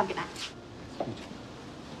 Have a good night.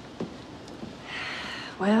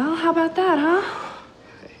 Well, how about that, huh?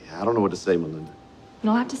 I don't know what to say, Melinda. You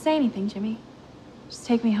don't have to say anything, Jimmy. Just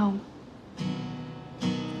take me home.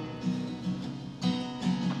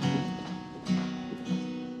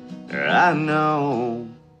 I know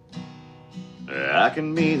I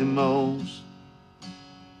can be the most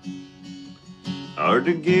hard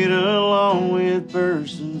to get along with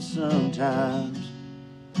person sometimes,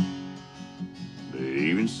 but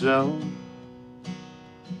even so,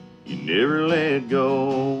 you never let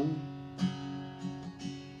go.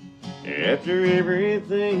 After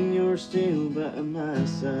everything, you're still by my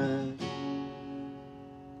side.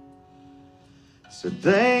 So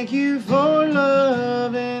thank you for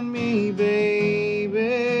loving me, baby.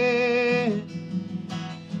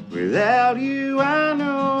 Without you, I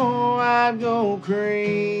know I'd go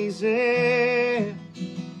crazy.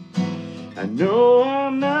 I know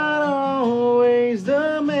I'm not always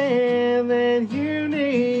the man that you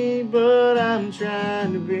need, but I'm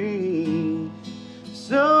trying to be.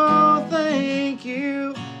 So thank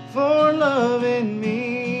you for loving me.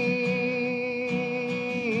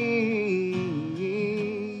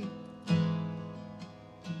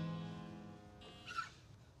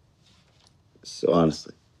 So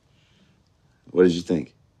honestly, what did you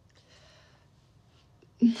think?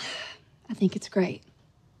 I think it's great.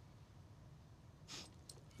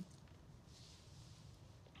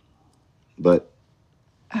 But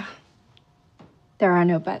There are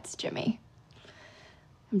no buts, Jimmy.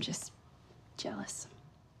 I'm just jealous.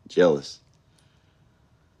 jealous.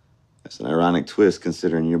 That's an ironic twist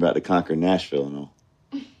considering you're about to conquer Nashville and all.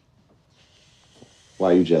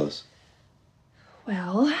 Why are you jealous?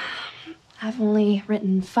 Well, I've only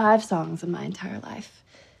written 5 songs in my entire life.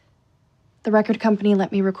 The record company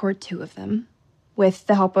let me record 2 of them, with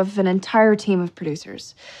the help of an entire team of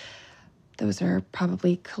producers. Those are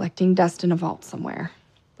probably collecting dust in a vault somewhere,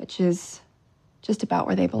 which is just about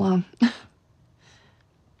where they belong.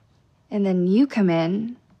 And then you come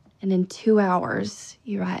in, and in 2 hours,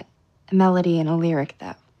 you write a melody and a lyric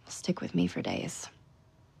that will stick with me for days.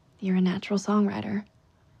 You're a natural songwriter.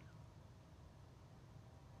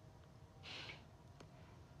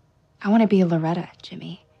 I want to be a Loretta,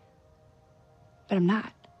 Jimmy. But I'm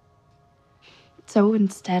not. So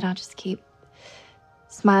instead, I'll just keep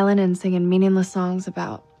smiling and singing meaningless songs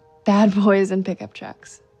about bad boys and pickup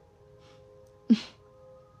trucks.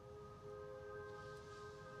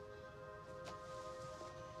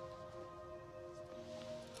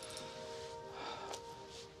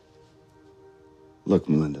 Look,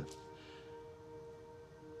 Melinda,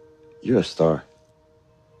 you're a star.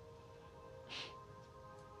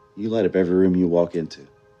 You light up every room you walk into.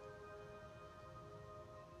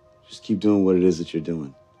 Just keep doing what it is that you're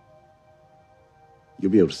doing.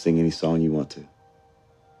 You'll be able to sing any song you want to.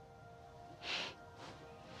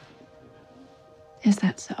 Is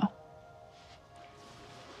that so?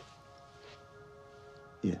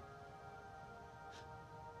 Yeah.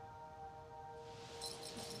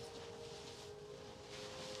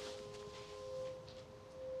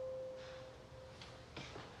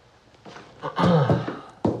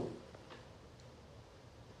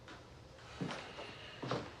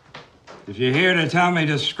 If you're here to tell me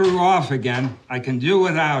to screw off again, I can do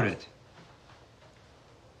without it.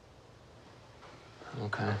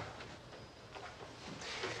 Okay.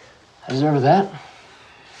 I deserve that.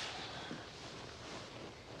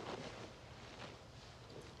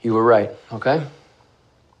 You were right, okay?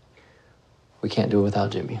 We can't do it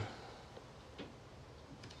without Jimmy.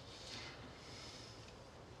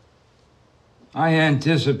 I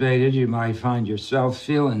anticipated you might find yourself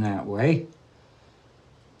feeling that way.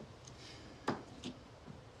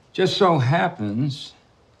 Just so happens,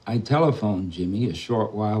 I telephoned Jimmy a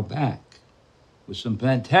short while back with some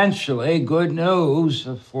potentially good news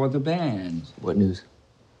for the band. What news?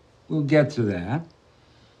 We'll get to that.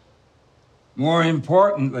 More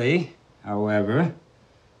importantly, however,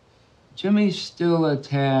 Jimmy's still a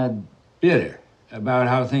tad bitter about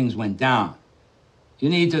how things went down. You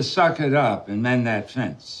need to suck it up and mend that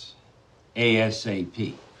fence.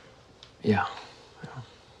 ASAP. Yeah.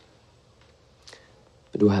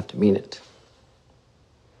 But do I have to mean it?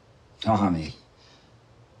 Tommy,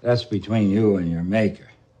 that's between you and your maker.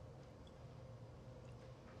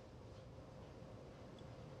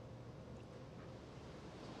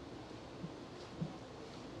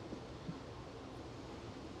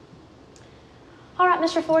 All right,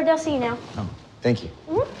 Mr. Ford, they'll see you now. Thank you.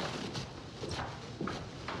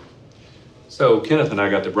 So Kenneth and I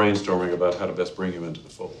got to brainstorming about how to best bring him into the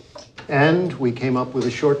fold. And we came up with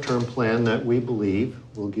a short-term plan that we believe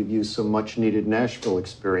will give you some much-needed Nashville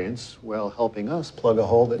experience while helping us plug a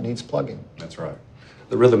hole that needs plugging. That's right.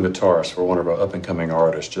 The rhythm guitarist for one of our up-and-coming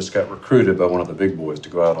artists just got recruited by one of the big boys to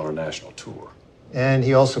go out on a national tour. And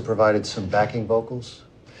he also provided some backing vocals.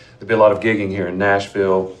 There'll be a lot of gigging here in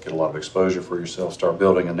Nashville, get a lot of exposure for yourself, start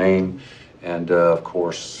building a name, and of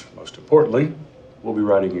course, most importantly, we'll be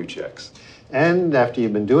writing you checks. And after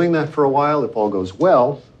you've been doing that for a while, if all goes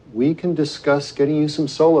well, we can discuss getting you some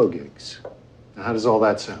solo gigs. Now, how does all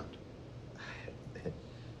that sound?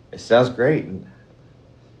 It sounds great.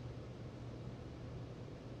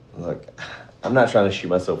 Look, I'm not trying to shoot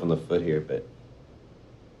myself in the foot here, but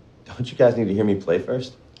don't you guys need to hear me play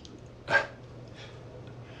first?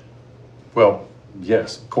 Well,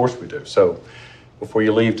 yes, of course we do. So, before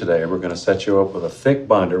you leave today, we're going to set you up with a thick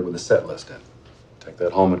binder with a set list in it. Take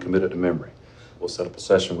that home and commit it to memory. We'll set up a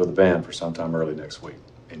session with the band for sometime early next week,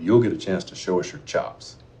 and you'll get a chance to show us your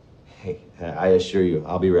chops. Hey, I assure you,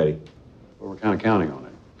 I'll be ready. Well, we're kind of counting on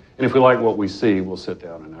it. And if we like what we see, we'll sit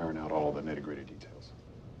down and iron out all the nitty-gritty details.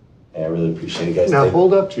 Hey, I really appreciate it, guys. Now,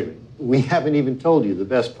 hold up, Jimmy. We haven't even told you the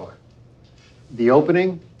best part. The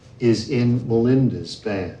opening is in Melinda's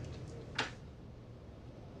band.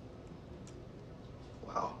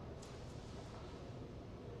 Wow.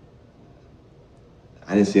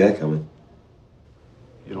 I didn't see that coming.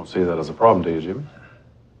 You don't see that as a problem, do you, Jimmy?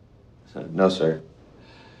 No, sir.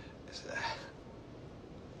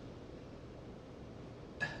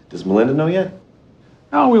 Does Melinda know yet?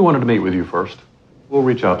 No, we wanted to meet with you first. We'll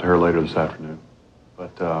reach out to her later this afternoon.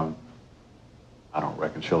 But I don't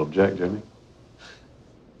reckon she'll object, Jimmy.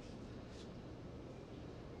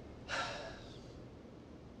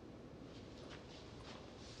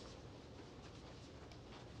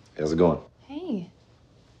 How's it going? Hey.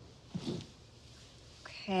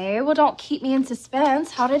 Okay, well, don't keep me in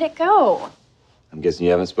suspense. How did it go? I'm guessing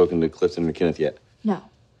you haven't spoken to Clifton or Kenneth yet. No.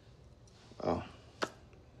 Oh.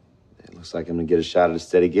 It looks like I'm gonna get a shot at a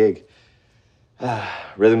steady gig.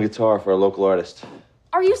 Rhythm guitar for a local artist.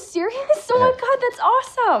 Are you serious? Oh my God, that's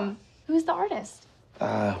awesome. Who's the artist?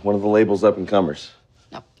 One of the label's up-and-comers.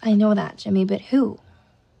 No, I know that, Jimmy, but who?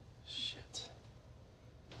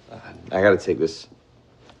 I gotta take this.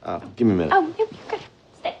 Give me a minute. Oh, you're good.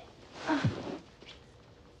 Stay.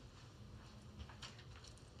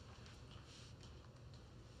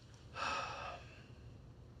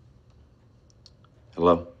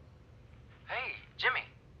 Hello? Hey, Jimmy.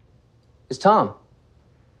 It's Tom.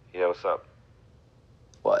 Yeah, what's up?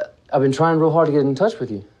 Well, I've been trying real hard to get in touch with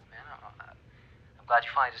you. I'm glad you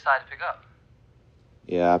finally decided to pick up.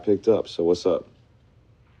 Yeah, I picked up, so what's up?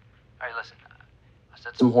 All right, listen. I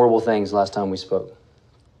said some horrible things last time we spoke.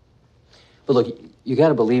 But look, you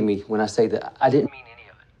gotta believe me when I say that I didn't mean any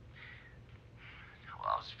of it. Well,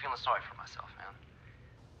 I was feeling sorry for myself, man.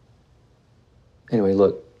 Anyway,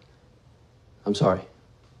 look, I'm sorry.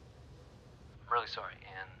 I'm really sorry,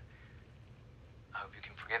 and I hope you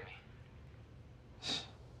can forgive me.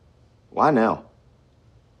 Why now?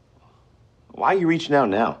 Why are you reaching out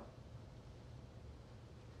now?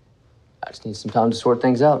 I just need some time to sort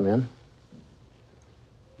things out, man.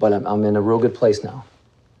 But I'm in a real good place now.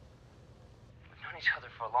 We've known each other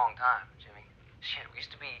for a long time, Jimmy. Shit, we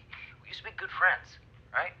used to be good friends,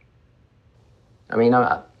 right? I mean,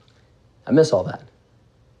 I miss all that.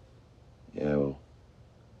 Yeah, well,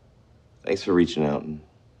 thanks for reaching out, and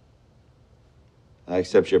I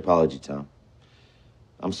accept your apology, Tom.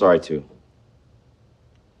 I'm sorry, too.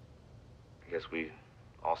 I guess we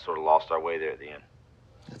all sort of lost our way there at the end.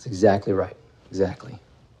 That's exactly right. Exactly.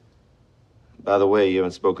 By the way, you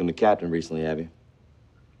haven't spoken to Captain recently, have you?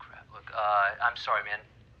 Look, I'm sorry, man.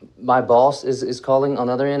 My boss is calling on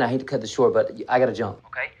the other end. I hate to cut this short, but I gotta jump.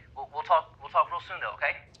 Okay? We'll talk real soon, though,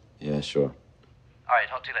 okay? Yeah, sure. All right,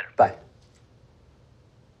 talk to you later. Bye.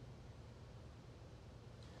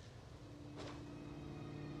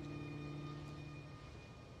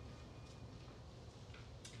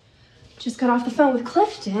 Just got off the phone with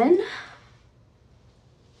Clifton.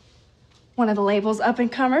 One of the label's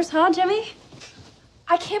up-and-comers, huh, Jimmy?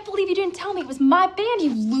 I can't believe you didn't tell me it was my band,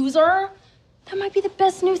 you loser. That might be the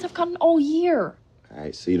best news I've gotten all year. All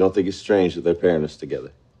right, so you don't think it's strange that they're pairing us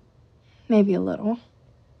together? Maybe a little.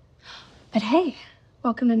 But hey,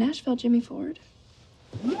 welcome to Nashville, Jimmy Ford.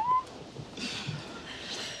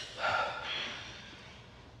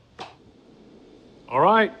 All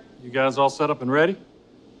right, you guys all set up and ready?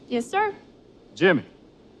 Yes, sir. Jimmy,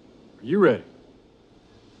 are you ready?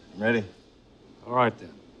 I'm ready. All right,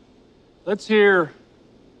 then. Let's hear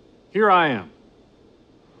Here I Am.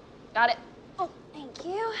 Got it. Oh, thank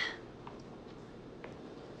you.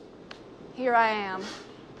 Here I am.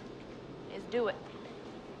 Let's do it.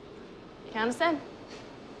 Count us in.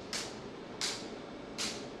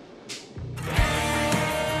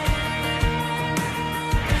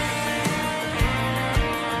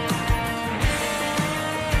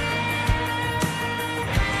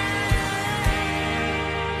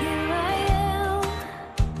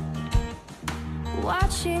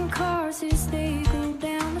 Watching cars as they go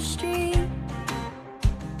down the street,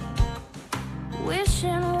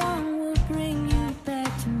 wishing one would bring you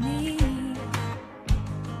back to me.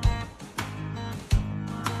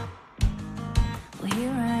 Well,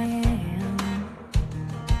 here I am,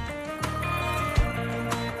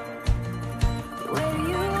 where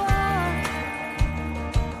you are.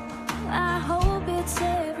 I hope it's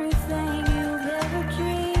everything you've ever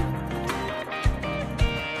dreamed,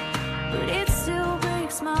 but it still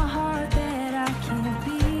breaks my heart that I can't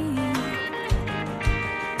be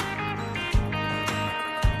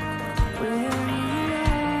where you are.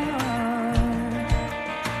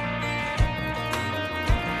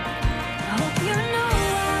 I hope you know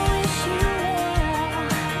I wish you well,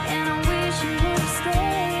 and I wish you would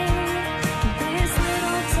stay. This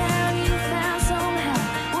little town you found somehow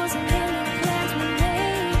wasn't in the plans we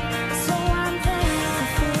made, so I'm thankful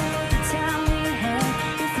for the time we had.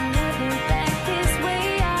 If you ever back this way,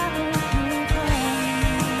 I hope you'll call me.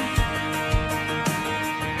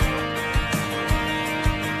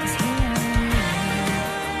 'Cause here I am,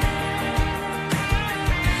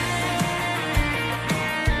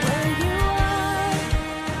 where you are.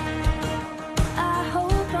 I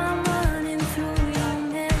hope I'm running through your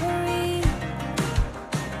memory.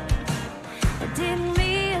 I didn't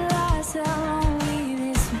realize how lonely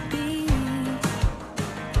this would be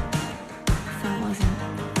if I wasn't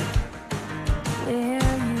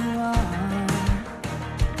where you are.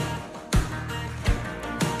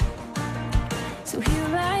 So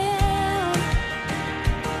here I am,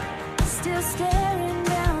 still staring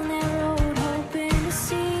down that road, hoping to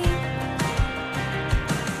see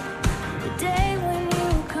the day when you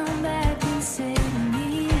come back and say to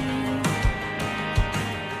me,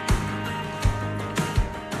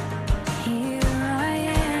 here I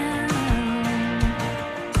am.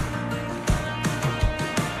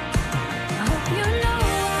 I hope you know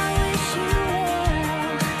I wish you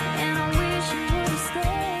well, and I wish you would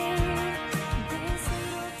stay. This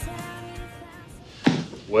little town you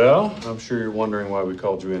found. Well, I'm sure you're wondering why we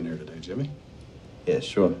called you in here today, Jimmy. Yeah,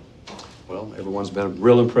 sure. Well, everyone's been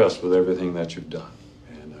real impressed with everything that you've done.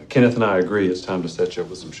 And Kenneth and I agree it's time to set you up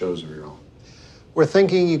with some shows of your own. We're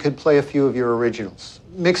thinking you could play a few of your originals,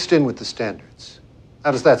 mixed in with the standards.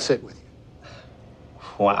 How does that sit with you?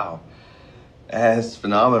 Wow. That's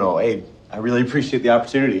phenomenal. Hey, I really appreciate the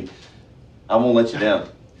opportunity. I won't let you down.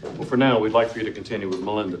 Well, for now, we'd like for you to continue with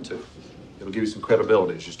Melinda, too. It'll give you some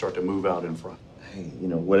credibility as you start to move out in front. Hey,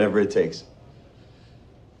 whatever it takes.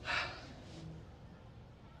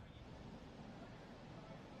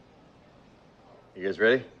 You guys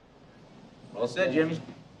ready? Well said, Jimmy.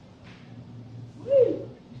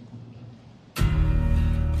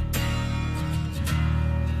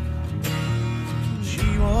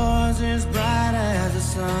 She was as bright as the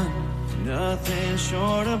sun, nothing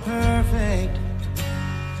short of perfect.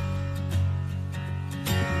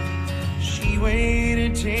 She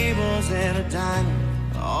waited tables at a diner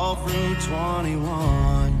all through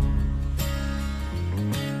 21.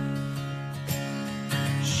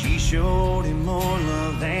 She showed him more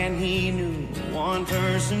love than he knew one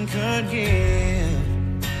person could give.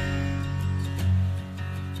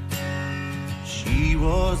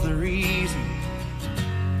 was the reason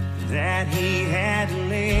that he had to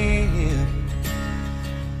live.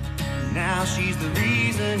 Now she's the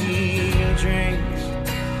reason he drinks.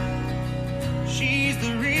 She's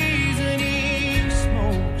the reason he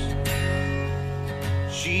smokes.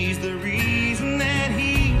 She's the reason that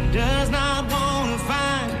he does not want to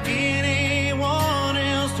find anyone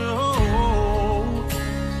else to hold.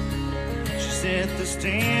 She set the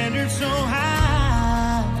standard so high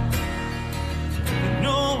that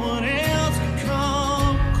no one else can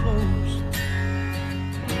come close.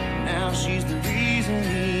 Now she's the reason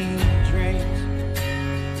he drinks.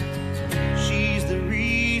 She's the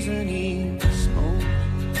reason he smokes.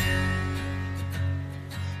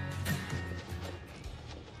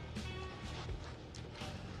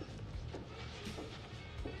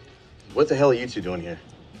 What the hell are you two doing here?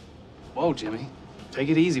 Whoa, Jimmy. Take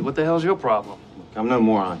it easy. What the hell's your problem? I'm no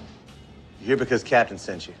moron. You're here because Captain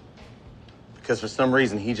sent you. Because for some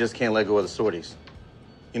reason, he just can't let go of the sorties.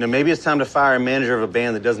 You know, maybe it's time to fire a manager of a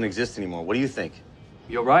band that doesn't exist anymore. What do you think?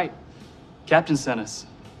 You're right. Captain sent us.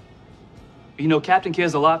 But you know, Captain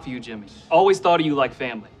cares a lot for you, Jimmy. Always thought of you like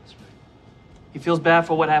family. He feels bad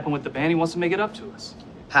for what happened with the band. He wants to make it up to us.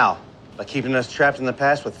 How? By keeping us trapped in the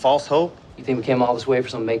past with false hope? You think we came all this way for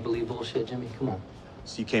some make-believe bullshit, Jimmy? Come on.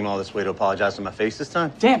 So you came all this way to apologize to my face this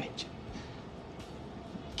time? Damn it, Jimmy.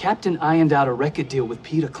 Captain ironed out a record deal with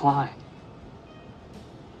Peter Klein.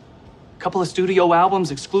 Couple of studio albums,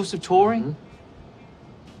 exclusive touring. Mm-hmm.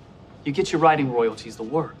 You get your writing royalties, the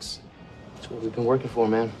works. That's what we've been working for,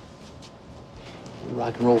 man.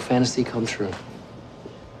 Rock and roll fantasy come true.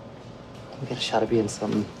 We got a shot at being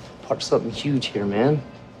part of something huge here, man.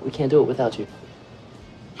 We can't do it without you.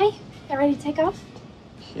 Hey, got ready to take off?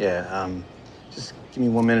 Yeah, just give me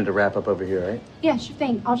 1 minute to wrap up over here, all right? Yeah, sure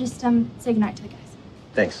thing. I'll just say goodnight to the guys.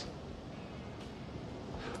 Thanks.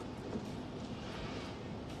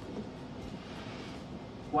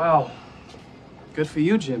 Wow. Good for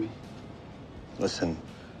you, Jimmy. Listen,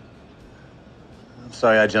 I'm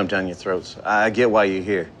sorry I jumped down your throats. I get why you're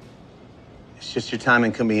here. It's just your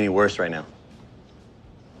timing couldn't be any worse right now.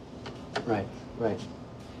 Right.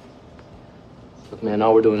 Look, man,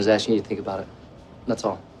 all we're doing is asking you to think about it. That's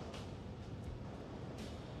all.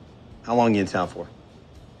 How long are you in town for?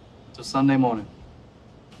 Till Sunday morning.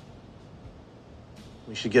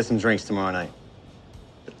 We should get some drinks tomorrow night.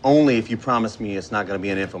 But only if you promise me it's not going to be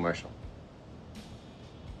an infomercial.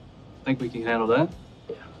 Think we can handle that?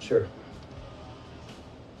 Yeah, sure.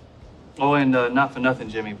 Oh, and not for nothing,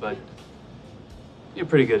 Jimmy, but you're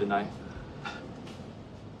pretty good tonight.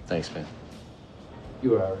 Thanks, man.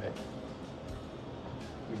 You were all right.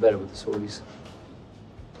 You're better with the sorties.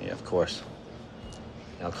 Yeah, of course.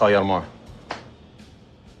 Yeah, I'll call you out tomorrow.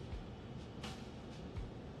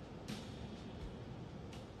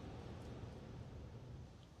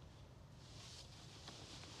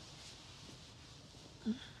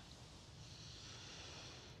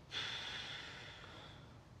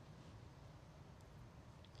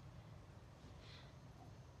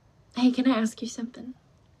 Hey, can I ask you something?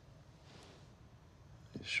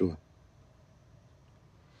 Sure.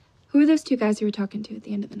 Who are those two guys you were talking to at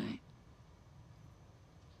the end of the night?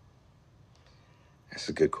 That's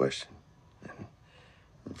a good question.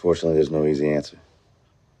 Unfortunately, there's no easy answer.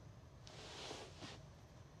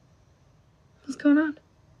 What's going on?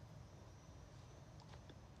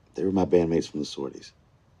 They were my bandmates from the sorties.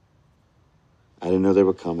 I didn't know they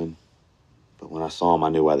were coming, but when I saw them, I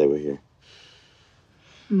knew why they were here.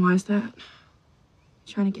 And why is that?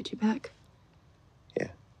 Trying to get you back?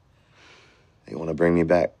 They want to bring me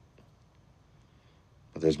back.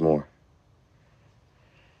 But there's more.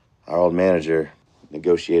 Our old manager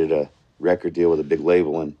negotiated a record deal with a big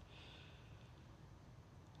label, and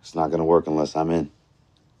it's not going to work unless I'm in.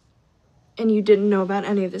 And you didn't know about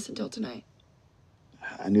any of this until tonight?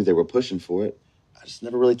 I knew they were pushing for it. I just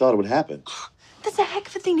never really thought it would happen. That's a heck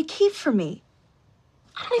of a thing to keep from me.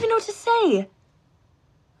 I don't even know what to say.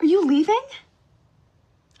 Are you leaving?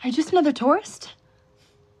 Are you just another tourist?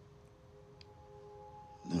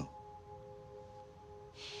 No.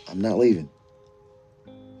 I'm not leaving.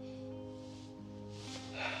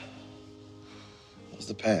 That was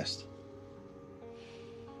the past.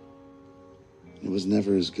 It was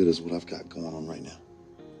never as good as what I've got going on right now.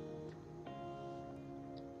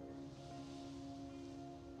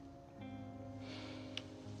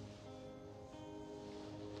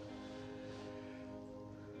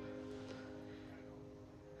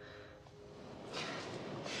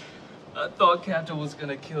 I thought Captain was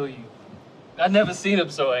gonna kill you. I'd never seen him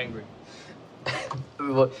so angry.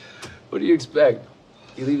 What do you expect?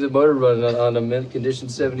 You leave the motor running on a mint condition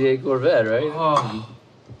 78 Corvette, right? Oh,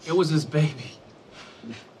 it was his baby.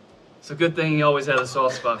 It's a good thing he always had a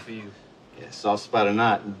soft spot for you. Yeah, soft spot or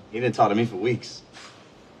not, he didn't talk to me for weeks.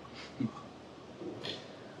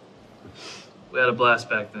 We had a blast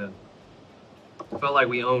back then. Felt like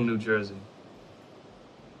we owned New Jersey.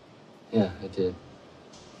 Yeah, I did.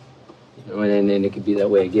 You know, and it could be that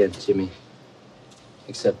way again, Jimmy.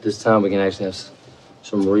 Except this time we can actually have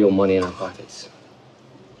some real money in our pockets.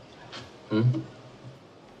 Hmm?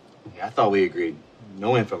 Yeah, I thought we agreed.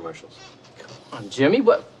 No infomercials. Come on, Jimmy,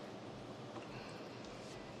 what?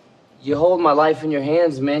 You hold my life in your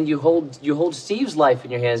hands, man. You hold Steve's life in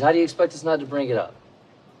your hands. How do you expect us not to bring it up?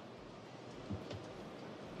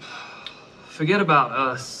 Forget about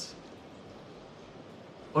us.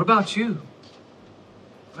 What about you?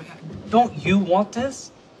 Don't you want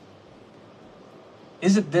this?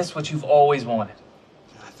 Isn't this what you've always wanted?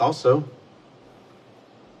 I thought so.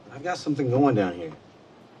 I've got something going down here.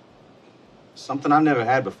 Something I've never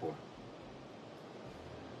had before.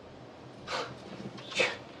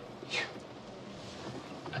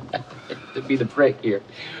 To be the prick here.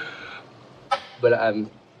 But I'm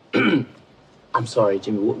sorry,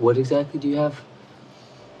 Jimmy. What exactly do you have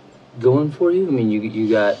going for you? I mean, you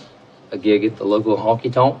got a gig at the local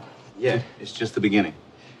honky tonk? Yeah, it's just the beginning.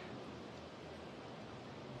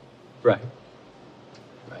 Right.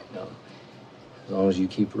 Right, no. As long as you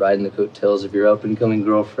keep riding the coattails of your up-and-coming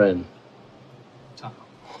girlfriend. Tom.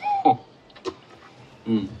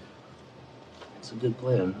 It's a good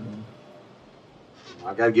plan.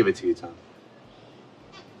 I've got to give it to you, Tom.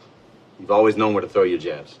 You've always known where to throw your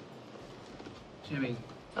jabs. Jimmy.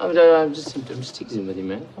 I'm just teasing with you,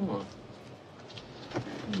 man. Come on.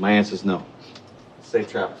 My answer's no. Safe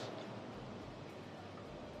travels.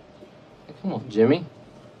 Hey, come on, Jimmy.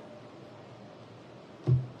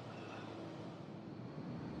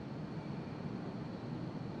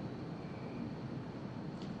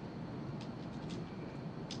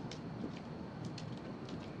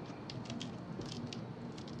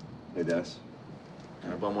 Hey, Dennis.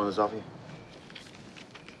 Can I bum one of those off you?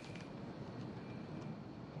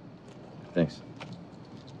 Thanks.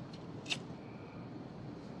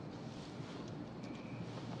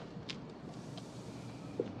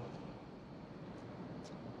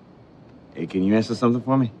 Hey, can you answer something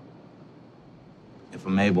for me? If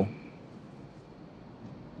I'm able.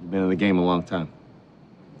 You've been in the game a long time.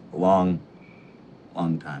 A long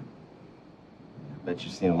time. I bet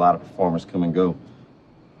you've seen a lot of performers come and go.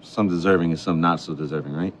 Some deserving and some not so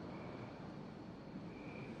deserving, right?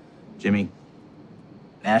 Jimmy,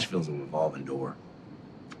 Nashville's a revolving door.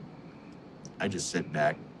 I just sit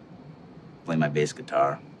back, play my bass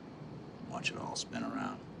guitar, watch it all spin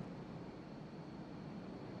around.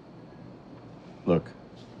 Look.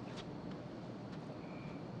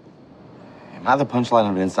 Am I the punchline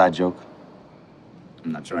of an inside joke?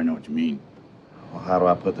 I'm not sure I know what you mean. Well, how do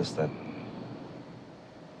I put this then?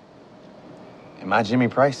 Am I Jimmy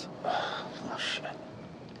Price? Oh, shit.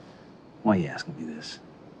 Why are you asking me this?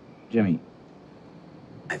 Jimmy,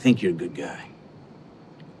 I think you're a good guy.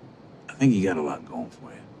 I think you got a lot going for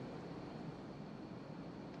you.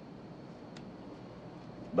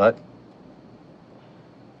 But?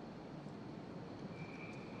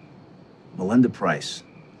 Melinda Price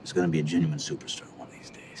is going to be a genuine superstar one of these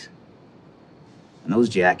days. And those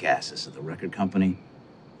jackasses at the record company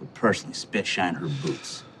would personally spit shine her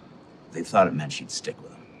boots if they thought it meant she'd stick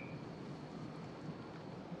with them.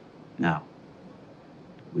 Now,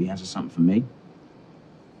 will you answer something for me?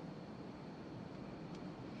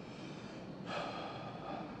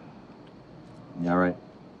 Yeah, all right.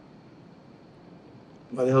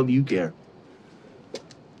 Why the hell do you care?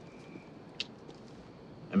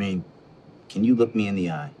 I mean, can you look me in the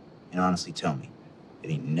eye and honestly tell me it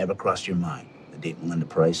ain't never crossed your mind that dating Melinda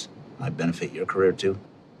Price might benefit your career too?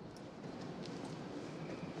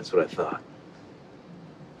 That's what I thought.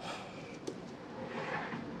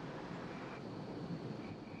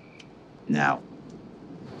 Now,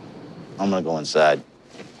 I'm gonna go inside,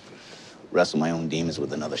 wrestle my own demons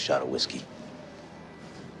with another shot of whiskey.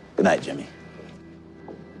 Good night, Jimmy.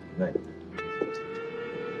 Good night.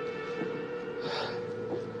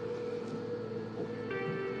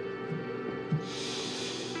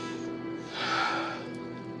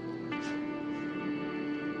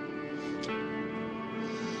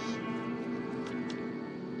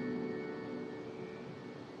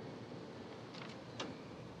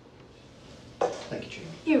 Thank you, Jamie.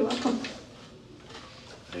 You're welcome.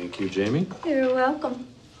 Thank you, Jamie. You're welcome.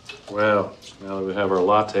 Well, now that we have our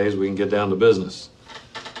lattes, we can get down to business.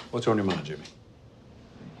 What's on your mind, Jimmy?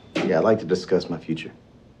 Yeah, I'd like to discuss my future.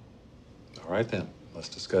 All right, then. Let's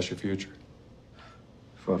discuss your future.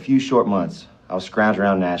 For a few short months, I was scrounging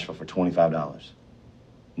around Nashville for $25.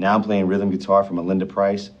 Now I'm playing rhythm guitar for Melinda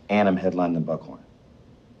Price, and I'm headlining the Buckhorn.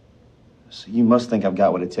 So you must think I've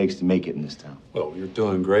got what it takes to make it in this town. Well, you're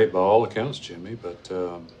doing great by all accounts, Jimmy, but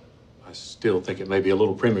I still think it may be a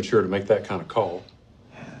little premature to make that kind of call.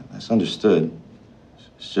 Yeah, that's understood.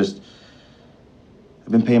 It's just,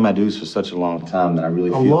 I've been paying my dues for such a long time that I really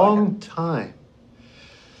feel A long time?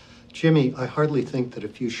 Jimmy, I hardly think that a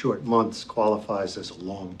few short months qualifies as a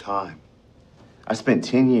long time. I spent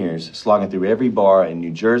 10 years slogging through every bar in New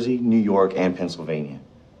Jersey, New York, and Pennsylvania,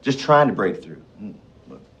 just trying to break through.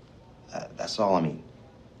 Look, that's all I mean.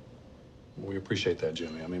 We appreciate that,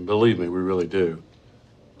 Jimmy. I mean, believe me, we really do.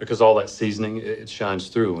 Because all that seasoning, it shines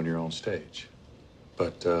through when you're on stage.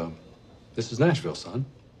 But this is Nashville, son.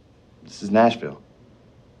 This is Nashville.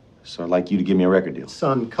 So I'd like you to give me a record deal.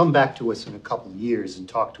 Son, come back to us in a couple years and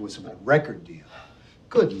talk to us about a record deal.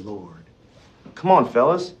 Good Lord. Come on,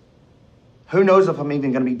 fellas. Who knows if I'm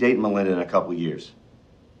even going to be dating Melinda in a couple years?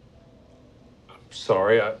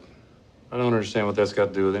 Sorry, I don't understand what that's got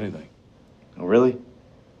to do with anything. Oh, really?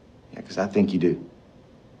 Yeah, because I think you do.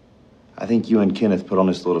 I think you and Kenneth put on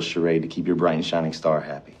this little charade to keep your bright and shining star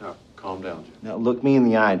happy. Now, calm down, Jim. Now, look me in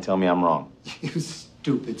the eye and tell me I'm wrong. You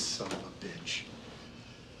stupid son of a bitch.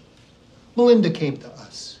 Melinda came to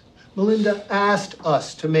us. Melinda asked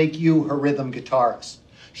us to make you her rhythm guitarist.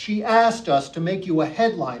 She asked us to make you a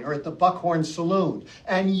headliner at the Buckhorn Saloon.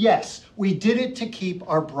 And yes, we did it to keep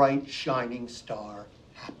our bright, shining star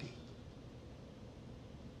happy.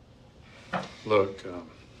 Look,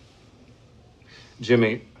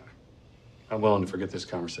 Jimmy, I'm willing to forget this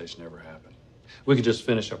conversation ever happened. We could just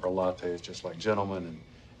finish up our lattes just like gentlemen, and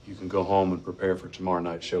you can go home and prepare for tomorrow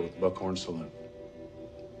night's show at the Buckhorn Saloon.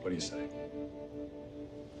 What do you say?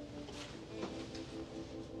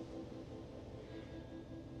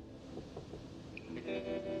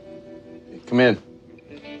 Come in.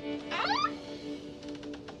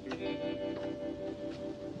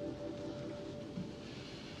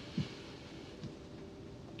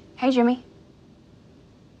 Hey, Jimmy.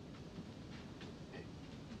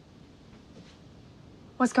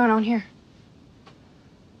 What's going on here?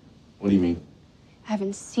 What do you mean? I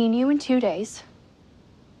haven't seen you in 2 days.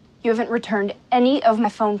 You haven't returned any of my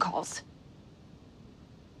phone calls.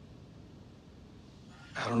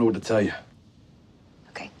 I don't know what to tell you.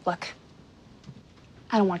 Okay, look.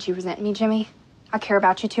 I don't want you resenting me, Jimmy. I care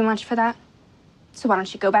about you too much for that. So why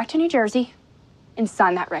don't you go back to New Jersey and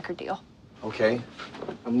sign that record deal? Okay,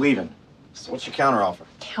 I'm leaving. So what's your counteroffer?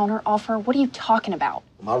 Counteroffer? What are you talking about?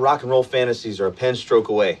 My rock and roll fantasies are a pen stroke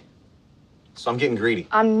away. So I'm getting greedy.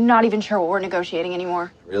 I'm not even sure what we're negotiating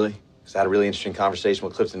anymore. Really? Because I had a really interesting conversation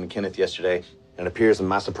with Clifton and Kenneth yesterday, and it appears in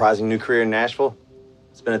my surprising new career in Nashville,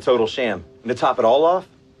 it's been a total sham. And to top it all off,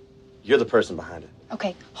 you're the person behind it.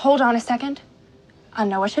 Okay, hold on a second. I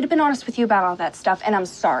know I should have been honest with you about all that stuff, and I'm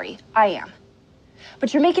sorry. I am.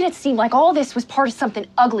 But you're making it seem like all this was part of something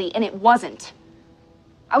ugly, and it wasn't.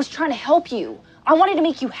 I was trying to help you. I wanted to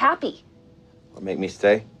make you happy. What make me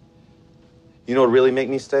stay? You know what really make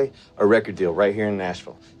me stay? A record deal right here in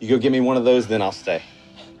Nashville. You go get me one of those, then I'll stay.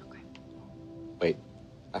 Okay. Wait,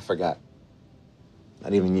 I forgot.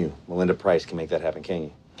 Not even you, Melinda Price, can make that happen, can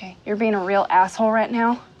you? Okay, you're being a real asshole right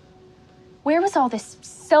now. Where was all this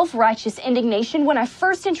self-righteous indignation when I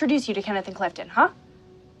first introduced you to Kenneth and Clifton, huh?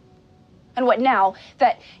 And what now?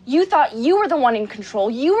 That you thought you were the one in control,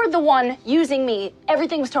 you were the one using me,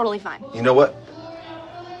 everything was totally fine. You know what?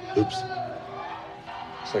 Oops.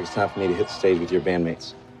 Looks like it's time for me to hit the stage with your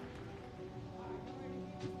bandmates.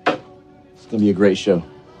 It's gonna be a great show. You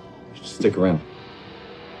should stick around.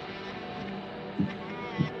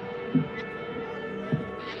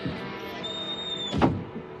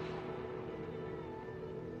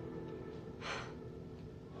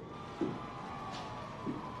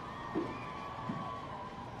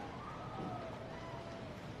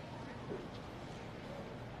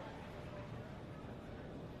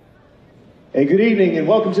 Hey, good evening and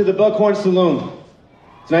welcome to the Buckhorn Saloon.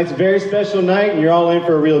 Tonight's a very special night and you're all in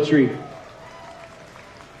for a real treat.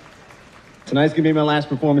 Tonight's gonna be my last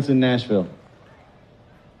performance in Nashville.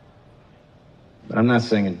 But I'm not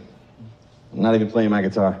singing. I'm not even playing my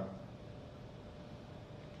guitar.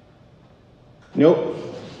 Nope.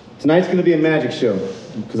 Tonight's gonna be a magic show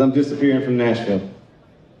because I'm disappearing from Nashville.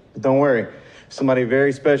 But don't worry, somebody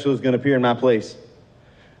very special is gonna appear in my place.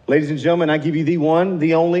 Ladies and gentlemen, I give you the one,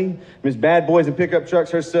 the only, Miss Bad Boys and Pickup Trucks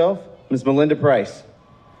herself, Miss Melinda Price.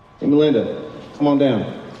 Hey, Melinda, come on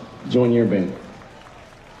down. Join your band.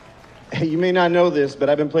 Hey, you may not know this, but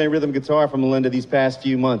I've been playing rhythm guitar for Melinda these past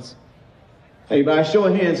few months. Hey, by a show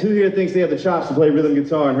of hands, who here thinks they have the chops to play rhythm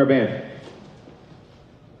guitar in her band?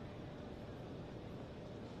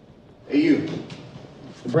 Hey, you.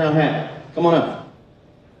 The brown hat. Come on up.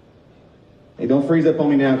 Hey, don't freeze up on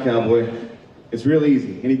me now, cowboy. It's real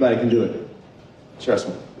easy. Anybody can do it. Trust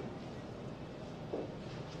me.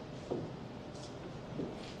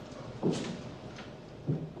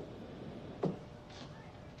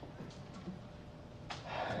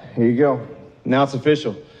 Here you go. Now it's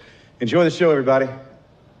official. Enjoy the show, everybody.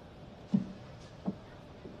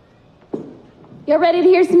 Y'all ready to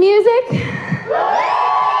hear some music?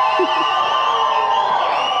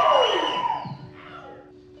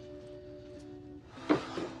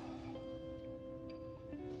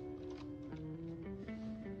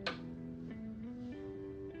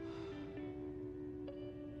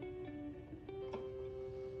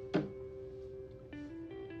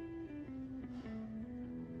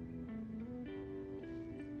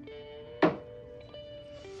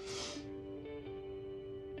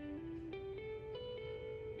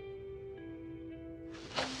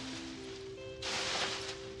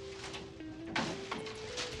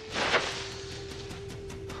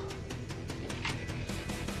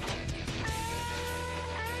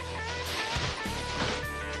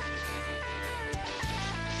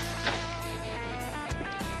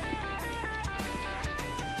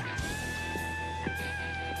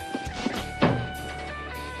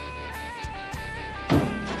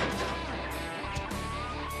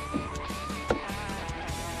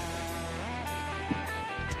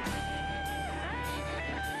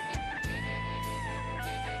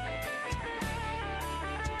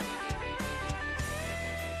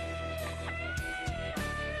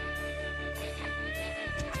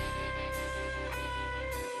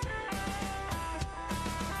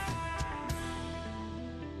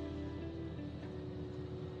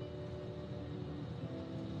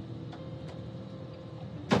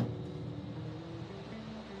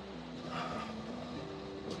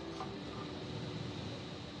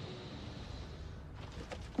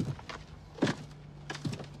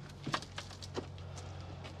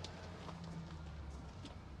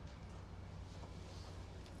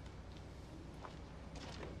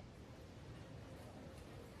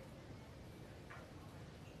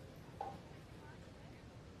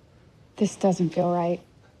 This doesn't feel right.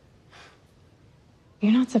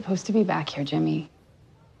 You're not supposed to be back here, Jimmy.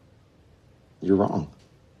 You're wrong.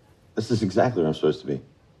 This is exactly where I'm supposed to be.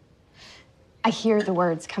 I hear the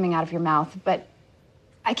words coming out of your mouth, but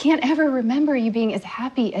I can't ever remember you being as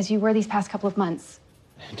happy as you were these past couple of months.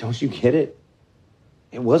 Don't you get it?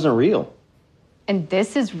 It wasn't real. And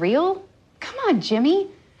this is real? Come on, Jimmy.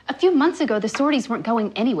 A few months ago, the sorties weren't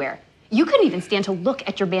going anywhere. You couldn't even stand to look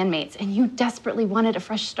at your bandmates, and you desperately wanted a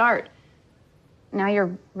fresh start. Now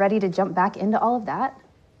you're ready to jump back into all of that?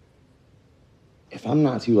 If I'm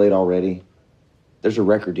not too late already, there's a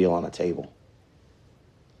record deal on the table.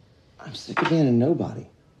 I'm sick of being a nobody.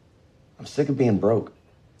 I'm sick of being broke.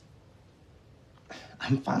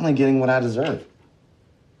 I'm finally getting what I deserve.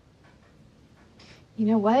 You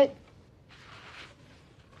know what?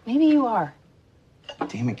 Maybe you are.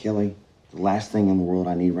 Damn it, Kelly. The last thing in the world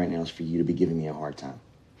I need right now is for you to be giving me a hard time.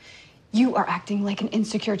 You are acting like an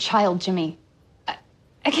insecure child, Jimmy.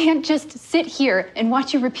 I can't just sit here and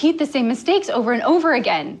watch you repeat the same mistakes over and over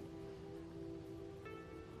again.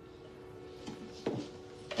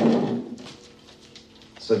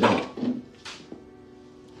 So don't.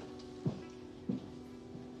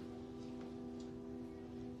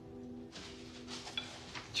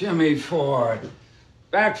 Jimmy Ford,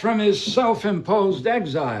 back from his self-imposed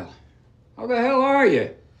exile. How the hell are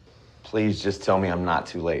you? Please just tell me I'm not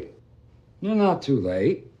too late. You're not too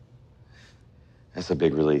late. That's a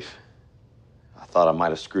big relief. I thought I might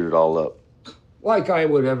have screwed it all up. Like I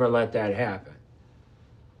would ever let that happen.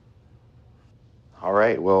 All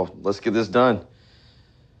right, well, let's get this done.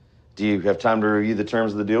 Do you have time to review the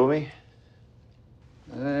terms of the deal with me?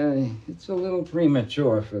 It's a little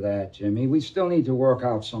premature for that, Jimmy. We still need to work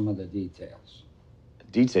out some of the details.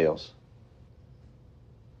 Details?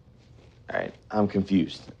 All right, I'm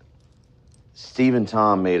confused. Steve and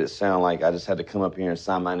Tom made it sound like I just had to come up here and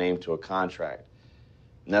sign my name to a contract.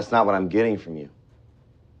 And that's not what I'm getting from you.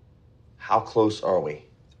 How close are we?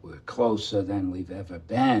 We're closer than we've ever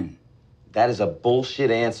been. That is a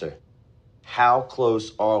bullshit answer. How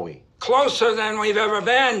close are we? Closer than we've ever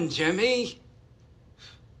been, Jimmy.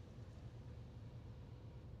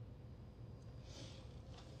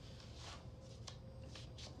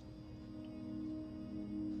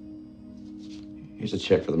 Here's a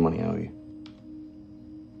check for the money I owe you.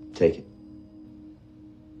 Take it.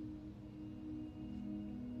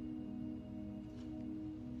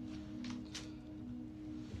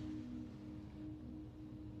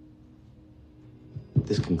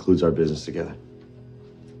 This concludes our business together.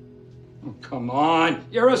 Oh, come on.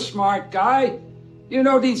 You're a smart guy. You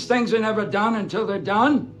know these things are never done until they're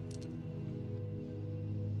done.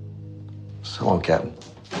 So long, Captain.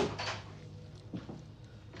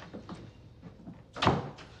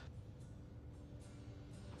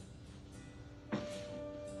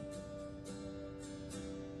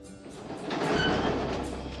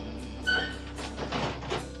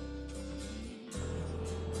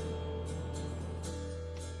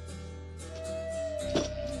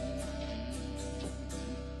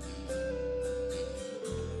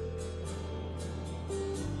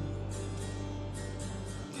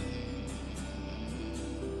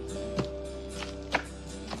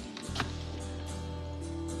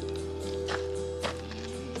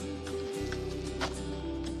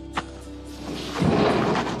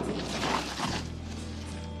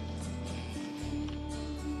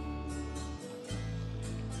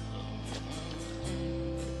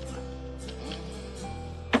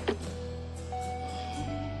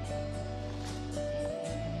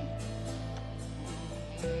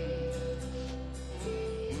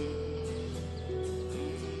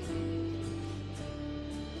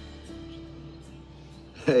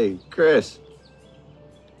 Hey, Chris.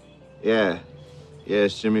 Yeah,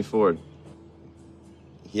 it's Jimmy Ford.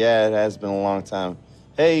 Yeah, it has been a long time.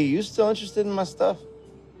 Hey, you still interested in my stuff?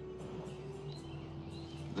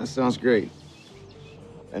 That sounds great.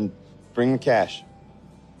 And bring the cash.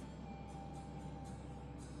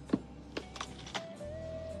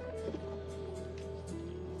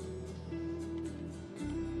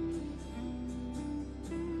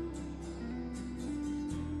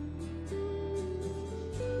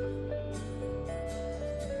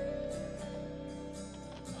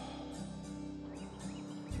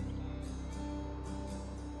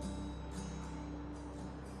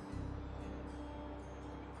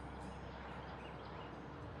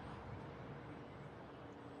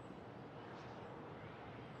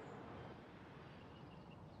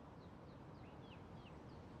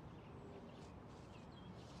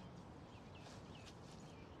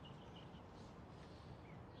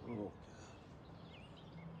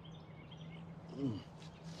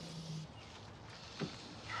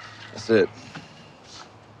 That's it.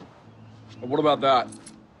 What about that?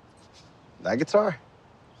 That guitar?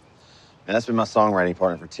 Man, that's been my songwriting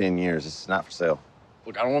partner for 10 years. It's not for sale.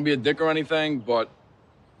 Look, I don't want to be a dick or anything, but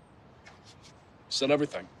you said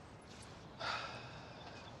everything.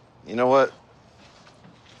 You know what?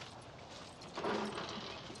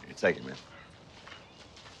 You take it, man.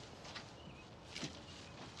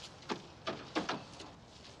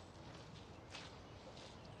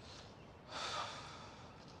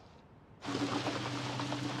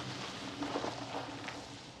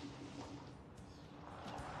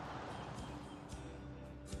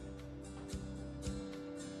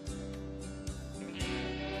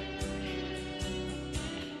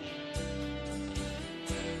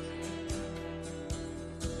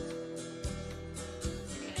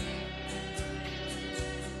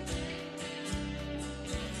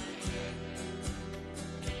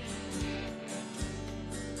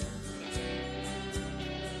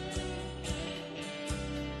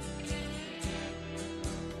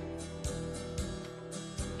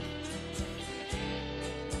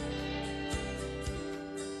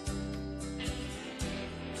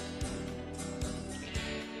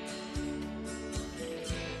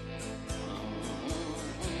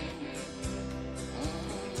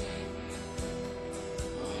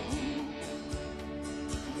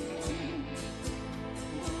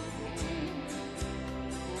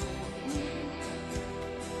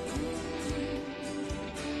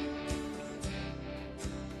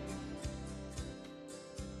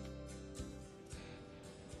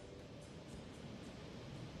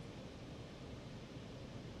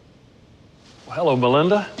 Well, hello,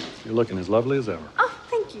 Melinda. You're looking as lovely as ever. Oh,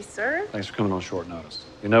 thank you, sir. Thanks for coming on short notice.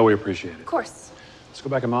 You know we appreciate it. Of course. Let's go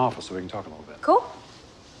back in my office so we can talk a little bit. Cool.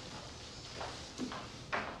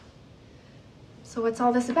 So what's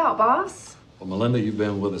all this about, boss? Well, Melinda, you've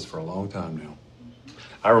been with us for a long time now.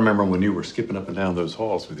 I remember when you were skipping up and down those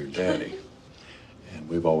halls with your daddy. And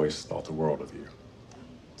we've always thought the world of you.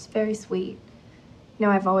 It's very sweet. You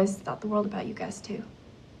know, I've always thought the world about you guys, too.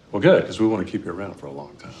 Well, good, because we want to keep you around for a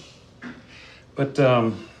long time. But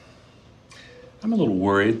I'm a little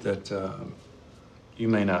worried that you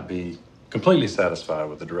may not be completely satisfied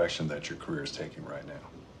with the direction that your career is taking right now.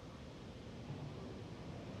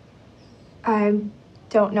 I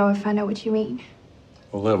don't know if I know what you mean.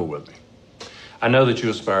 Well, level with me. I know that you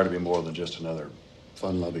aspire to be more than just another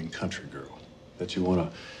fun-loving country girl, that you want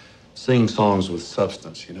to sing songs with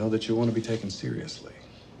substance, you know, that you want to be taken seriously.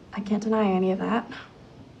 I can't deny any of that.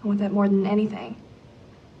 I want that more than anything.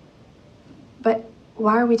 But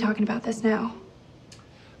why are we talking about this now?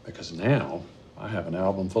 Because now I have an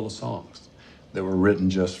album full of songs that were written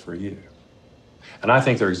just for you. And I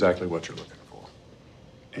think they're exactly what you're looking for.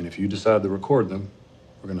 And if you decide to record them,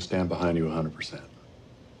 we're going to stand behind you 100%.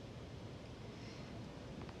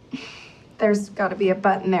 There's got to be a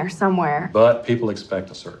button there somewhere. But people expect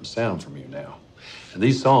a certain sound from you now. And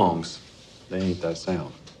these songs, they ain't that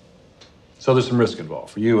sound. So there's some risk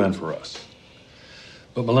involved for you and for us.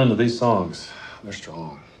 But Melinda, these songs, they're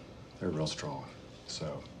strong. They're real strong.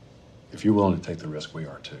 So if you're willing to take the risk, we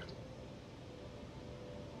are too.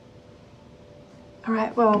 All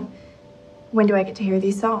right, well, when do I get to hear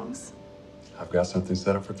these songs? I've got something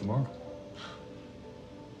set up for tomorrow.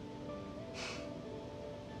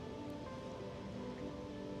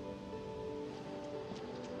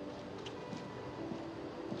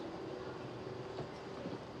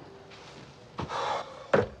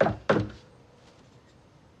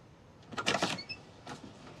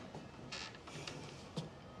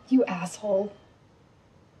 You asshole.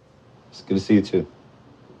 It's good to see you too.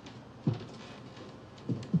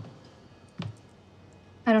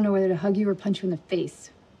 I don't know whether to hug you or punch you in the face.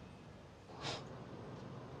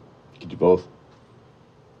 Could do both.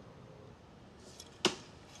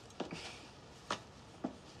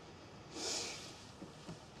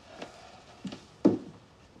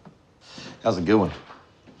 How's it going?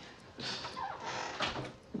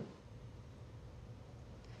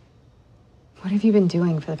 What have you been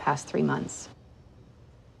doing for the past 3 months?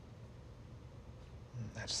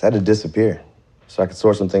 I just had to disappear so I could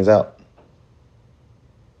sort some things out.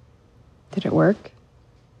 Did it work?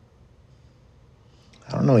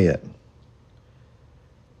 I don't know yet.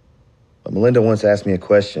 But Melinda once asked me a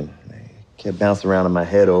question. It kept bouncing around in my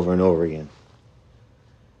head over and over again.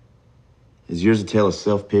 Is yours a tale of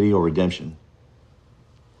self-pity or redemption?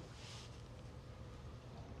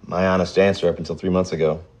 My honest answer up until 3 months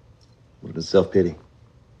ago would have been self-pity.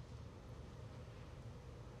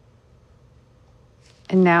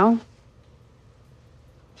 And now?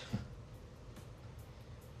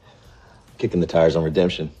 Kicking the tires on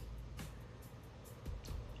redemption.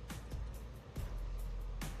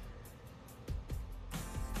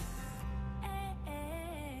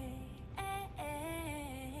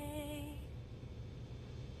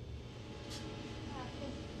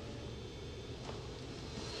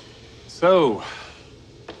 So,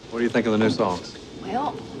 what do you think of the new songs?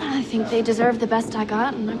 Well, I think they deserve the best I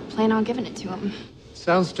got, and I plan on giving it to them.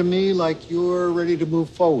 Sounds to me like you're ready to move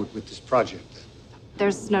forward with this project.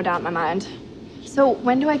 There's no doubt in my mind. So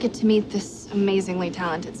when do I get to meet this amazingly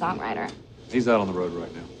talented songwriter? He's out on the road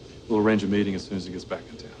right now. We'll arrange a meeting as soon as he gets back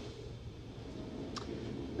in town.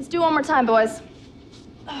 Let's do one more time, boys.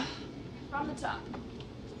 From the top.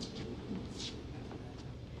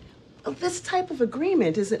 Well, this type of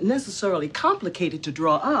agreement isn't necessarily complicated to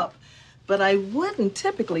draw up, but I wouldn't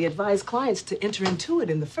typically advise clients to enter into it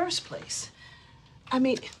in the first place. I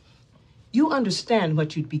mean, you understand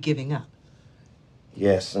what you'd be giving up.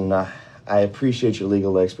 Yes, and I appreciate your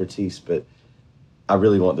legal expertise, but I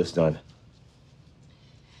really want this done.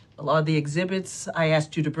 Well, are the exhibits I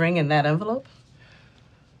asked you to bring in that envelope?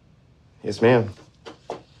 Yes, ma'am.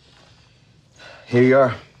 Here you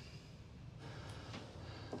are.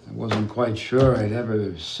 I wasn't quite sure I'd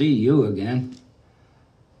ever see you again.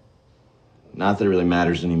 Not that it really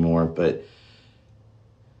matters anymore, but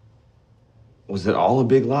was it all a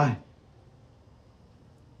big lie?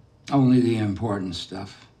 Only the important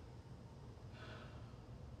stuff.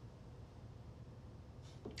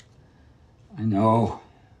 I know.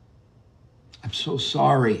 I'm so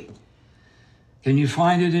sorry. Can you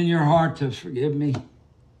find it in your heart to forgive me?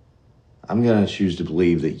 I'm gonna choose to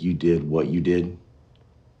believe that you did what you did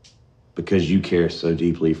because you care so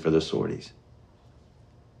deeply for the sorties.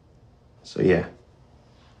 So yeah,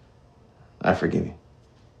 I forgive you.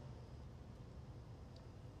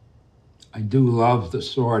 I do love the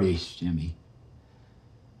sorties, Jimmy.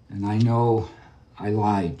 And I know I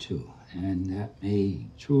lied too, and that may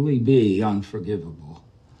truly be unforgivable.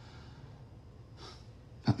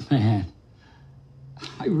 But man,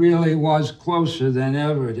 I really was closer than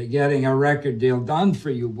ever to getting a record deal done for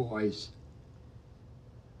you boys.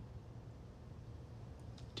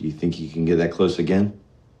 Do you think you can get that close again?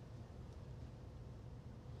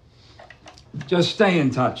 Just stay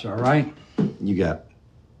in touch, all right? You got it.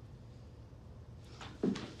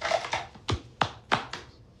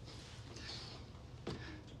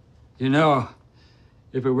 You know,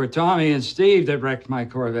 if it were Tommy and Steve that wrecked my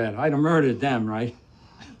Corvette, I'd have murdered them, right?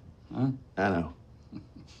 Huh? I know.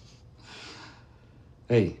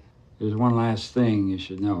 Hey, there's one last thing you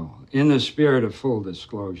should know. In the spirit of full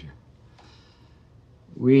disclosure,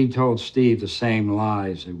 We told Steve the same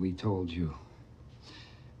lies that we told you.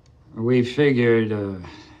 We figured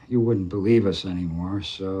you wouldn't believe us anymore,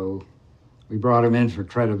 so we brought him in for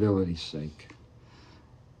credibility's sake.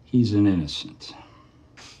 He's an innocent.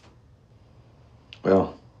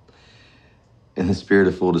 Well, in the spirit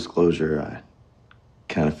of full disclosure, I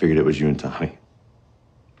kind of figured it was you and Tommy.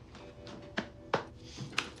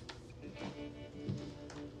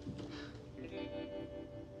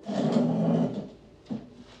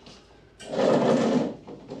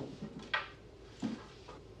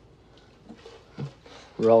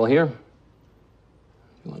 We're all here.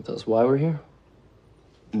 You want to tell us why we're here?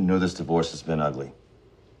 You know this divorce has been ugly.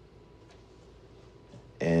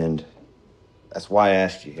 And that's why I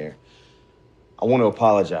asked you here. I want to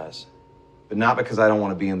apologize, but not because I don't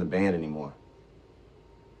want to be in the band anymore.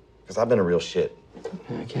 Because I've been a real shit.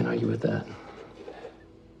 Yeah, I can't argue with that.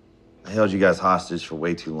 I held you guys hostage for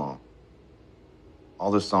way too long.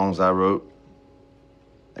 All those songs I wrote,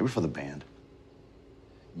 they were for the band.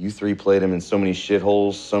 You three played them in so many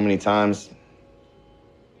shitholes, so many times.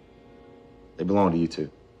 They belong to you two.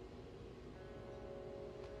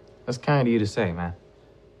 That's kind of you to say, man.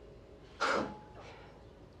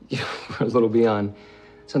 We're a little beyond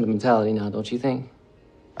sentimentality now, don't you think?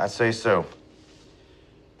 I'd say so.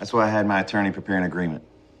 That's why I had my attorney prepare an agreement.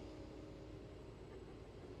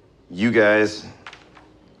 You guys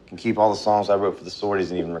can keep all the songs I wrote for the sorties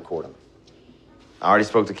and even record them. I already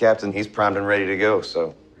spoke to Captain. He's primed and ready to go,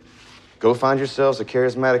 so go find yourselves a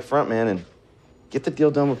charismatic frontman and get the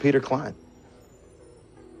deal done with Peter Klein.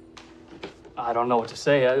 I don't know what to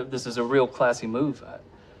say. This is a real classy move.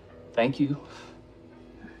 Thank you.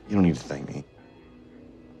 You don't need to thank me.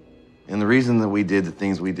 And the reason that we did the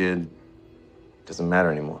things we did doesn't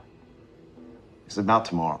matter anymore. It's about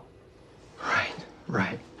tomorrow.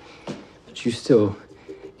 Right. But you still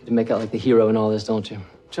get to make out like the hero in all this, don't you?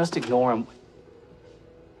 Just ignore him.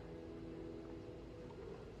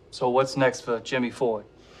 So what's next for Jimmy Ford?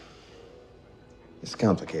 It's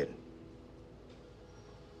complicated.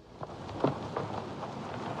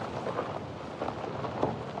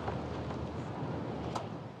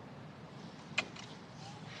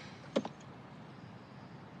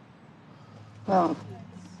 Well,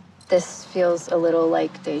 this feels a little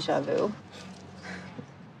like deja vu.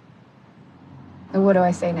 What do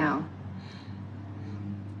I say now?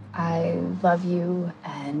 I love you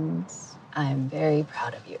and I'm very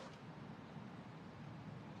proud of you.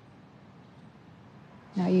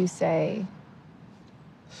 Now you say,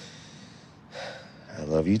 I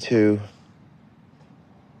love you too.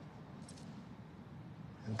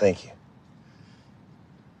 And thank you.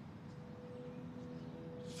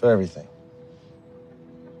 For everything.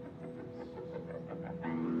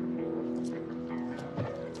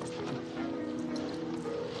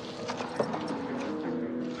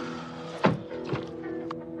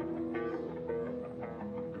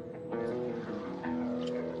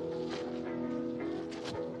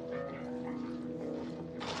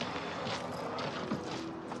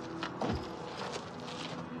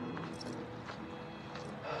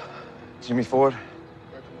 Jimmy Ford.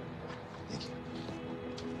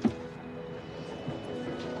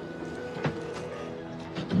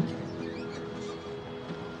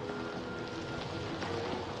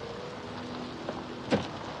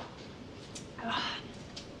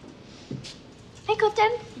 Hey,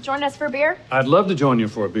 Clifton, you joined us for a beer? I'd love to join you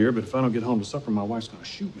for a beer, but if I don't get home to supper, my wife's gonna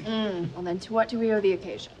shoot me. Well, then to what do we owe the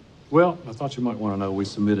occasion? Well, I thought you might want to know we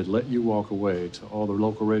submitted Let You Walk Away to all the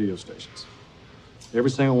local radio stations. Every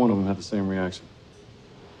single one of them had the same reaction.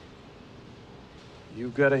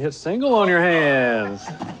 You've got a hit single on your hands.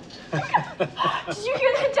 Did you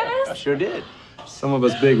hear that, Dennis? I sure did. Some of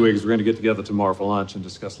us bigwigs are going to get together tomorrow for lunch and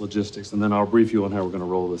discuss logistics, and then I'll brief you on how we're going to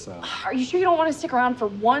roll this out. Are you sure you don't want to stick around for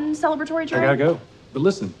one celebratory drink? I gotta go. But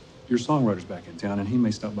listen, your songwriter's back in town, and he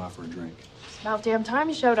may stop by for a drink. It's about damn time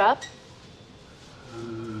you showed up.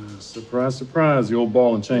 Surprise, surprise, the old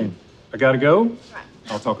ball and chain. I gotta go. Right.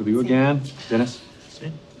 I'll talk with you again. Dennis.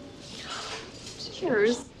 See?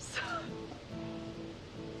 Cheers.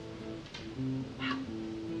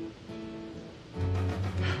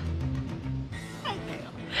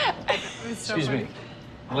 Excuse me.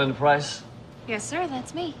 Melinda Price? Yes, sir,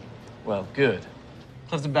 that's me. Well, good.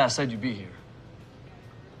 Clifton Bass said you'd be here.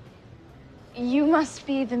 you must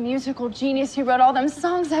be the musical genius who wrote all them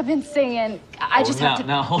songs I've been singing. I just have to...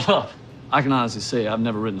 Now, hold up. I can honestly say I've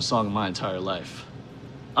never written a song in my entire life.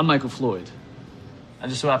 I'm Michael Floyd. I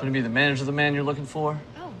just so happen to be the manager of the man you're looking for.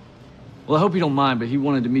 Oh. Well, I hope you don't mind, but he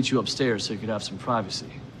wanted to meet you upstairs so you could have some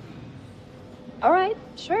privacy. All right,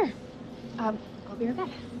 sure. I'll be right back.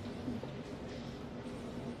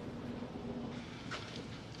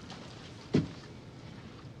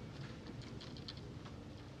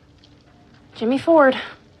 Jimmy Ford.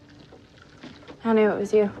 I knew it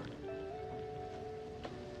was you.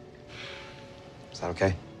 Is that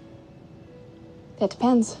okay? It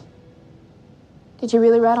depends. Did you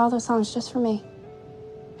really write all those songs just for me?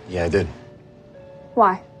 Yeah, I did.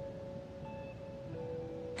 Why?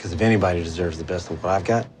 Because if anybody deserves the best of what I've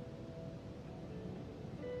got,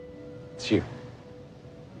 it's you.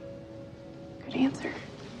 Good answer.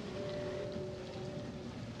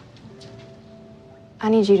 I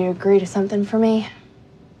need you to agree to something for me.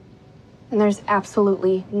 And there's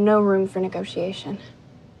absolutely no room for negotiation.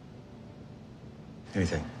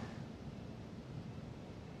 Anything.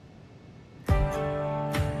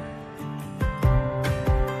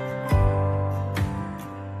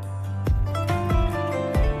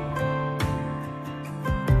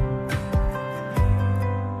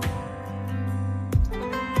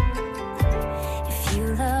 If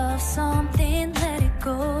you love something, let it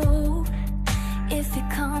go. If it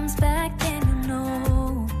comes back, then you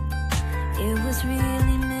know it was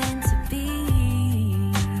really meant to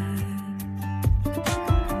be.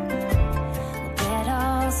 That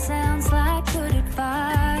all sounds like good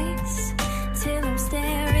advice till I'm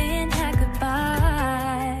staring at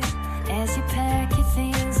goodbye as you pack your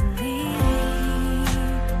things and leave.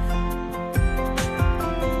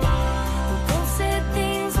 We both said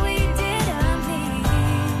things we did, I mean,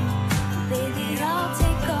 baby, I'll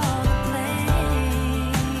take all the blame.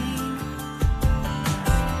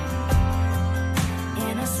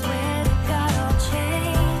 And I swear to God I'll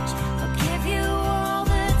change. I'll give you all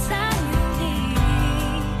the time you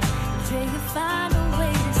need until you find a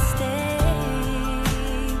way to stay.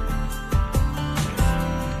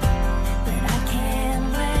 But I can't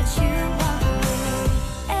let you walk away.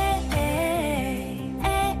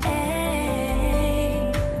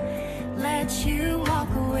 Let you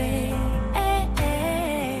walk away.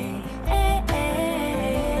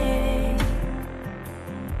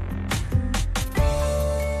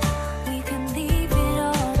 We can leave it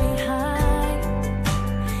all behind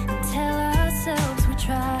and tell ourselves we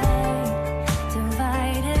tried to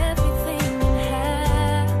divide everything in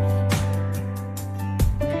half.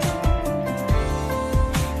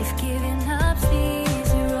 If giving up's the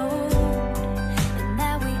easy road, then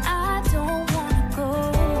that way I don't wanna go.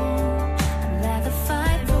 I'd rather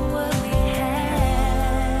fight for what we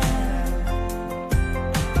have.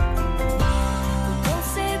 We both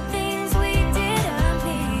said things we did, I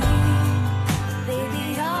mean, baby,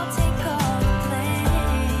 I'll take all the blame.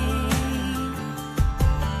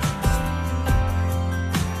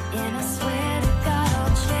 And I swear to God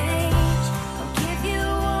I'll change. I'll give you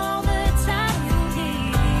all the time you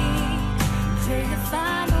need until you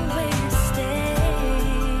find a way to stay.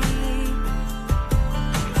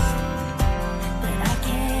 But I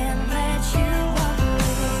can't let you walk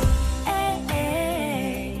away.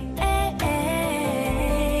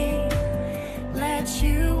 Let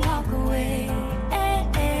you walk away.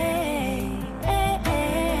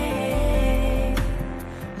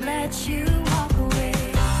 Let you walk away.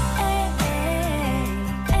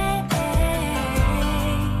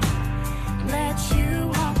 Let you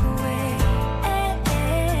walk away.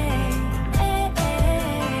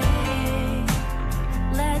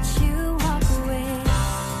 Let you walk away.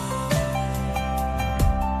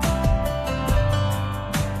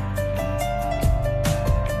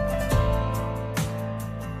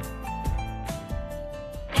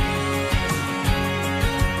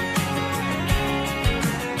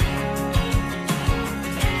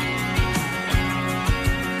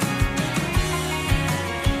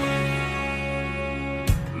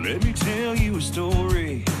 Let me tell you a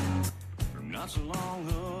story from not so long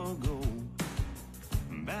ago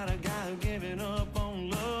about a guy who giving up on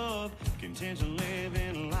love, content to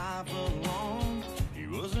living life alone. He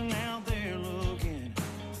wasn't out there looking,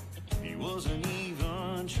 he wasn't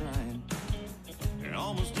even trying, and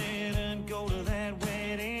almost didn't go to that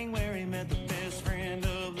wedding where he met the best friend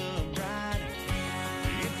of the bride.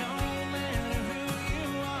 It don't matter who you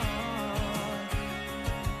are,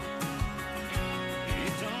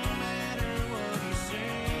 it don't matter what you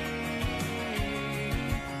say.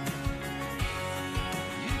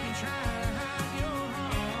 You can try to hide your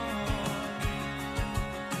heart,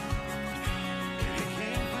 but it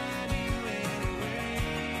can't find you anyway.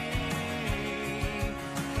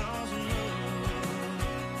 'Cause love,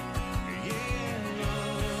 yeah,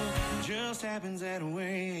 love just happens that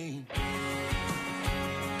way.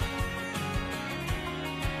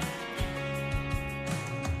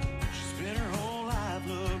 She spent her whole life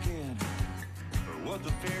looking for what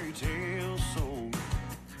the fairy tale sold,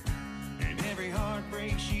 and every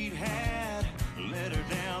heartbreak she'd had led her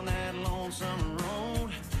down that lonesome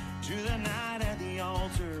road to the night at the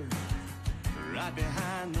altar.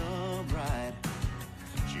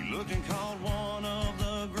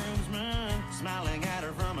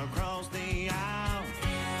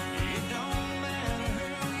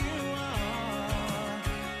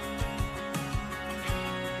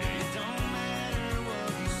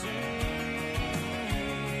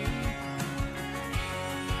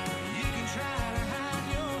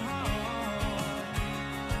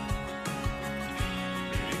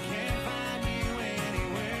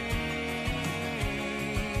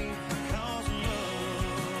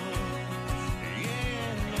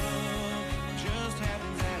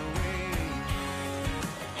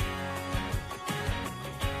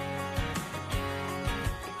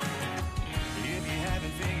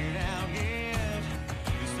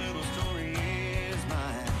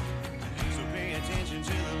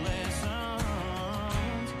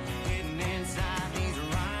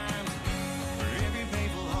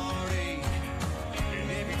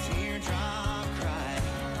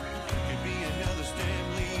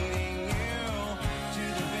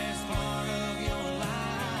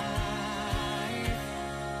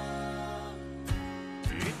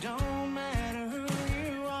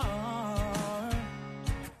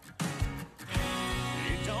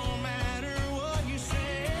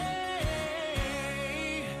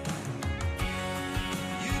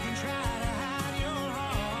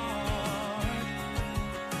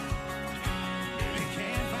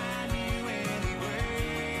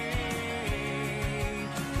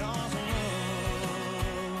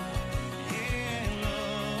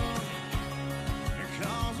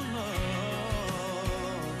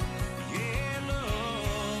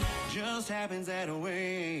 just happens that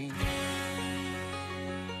way.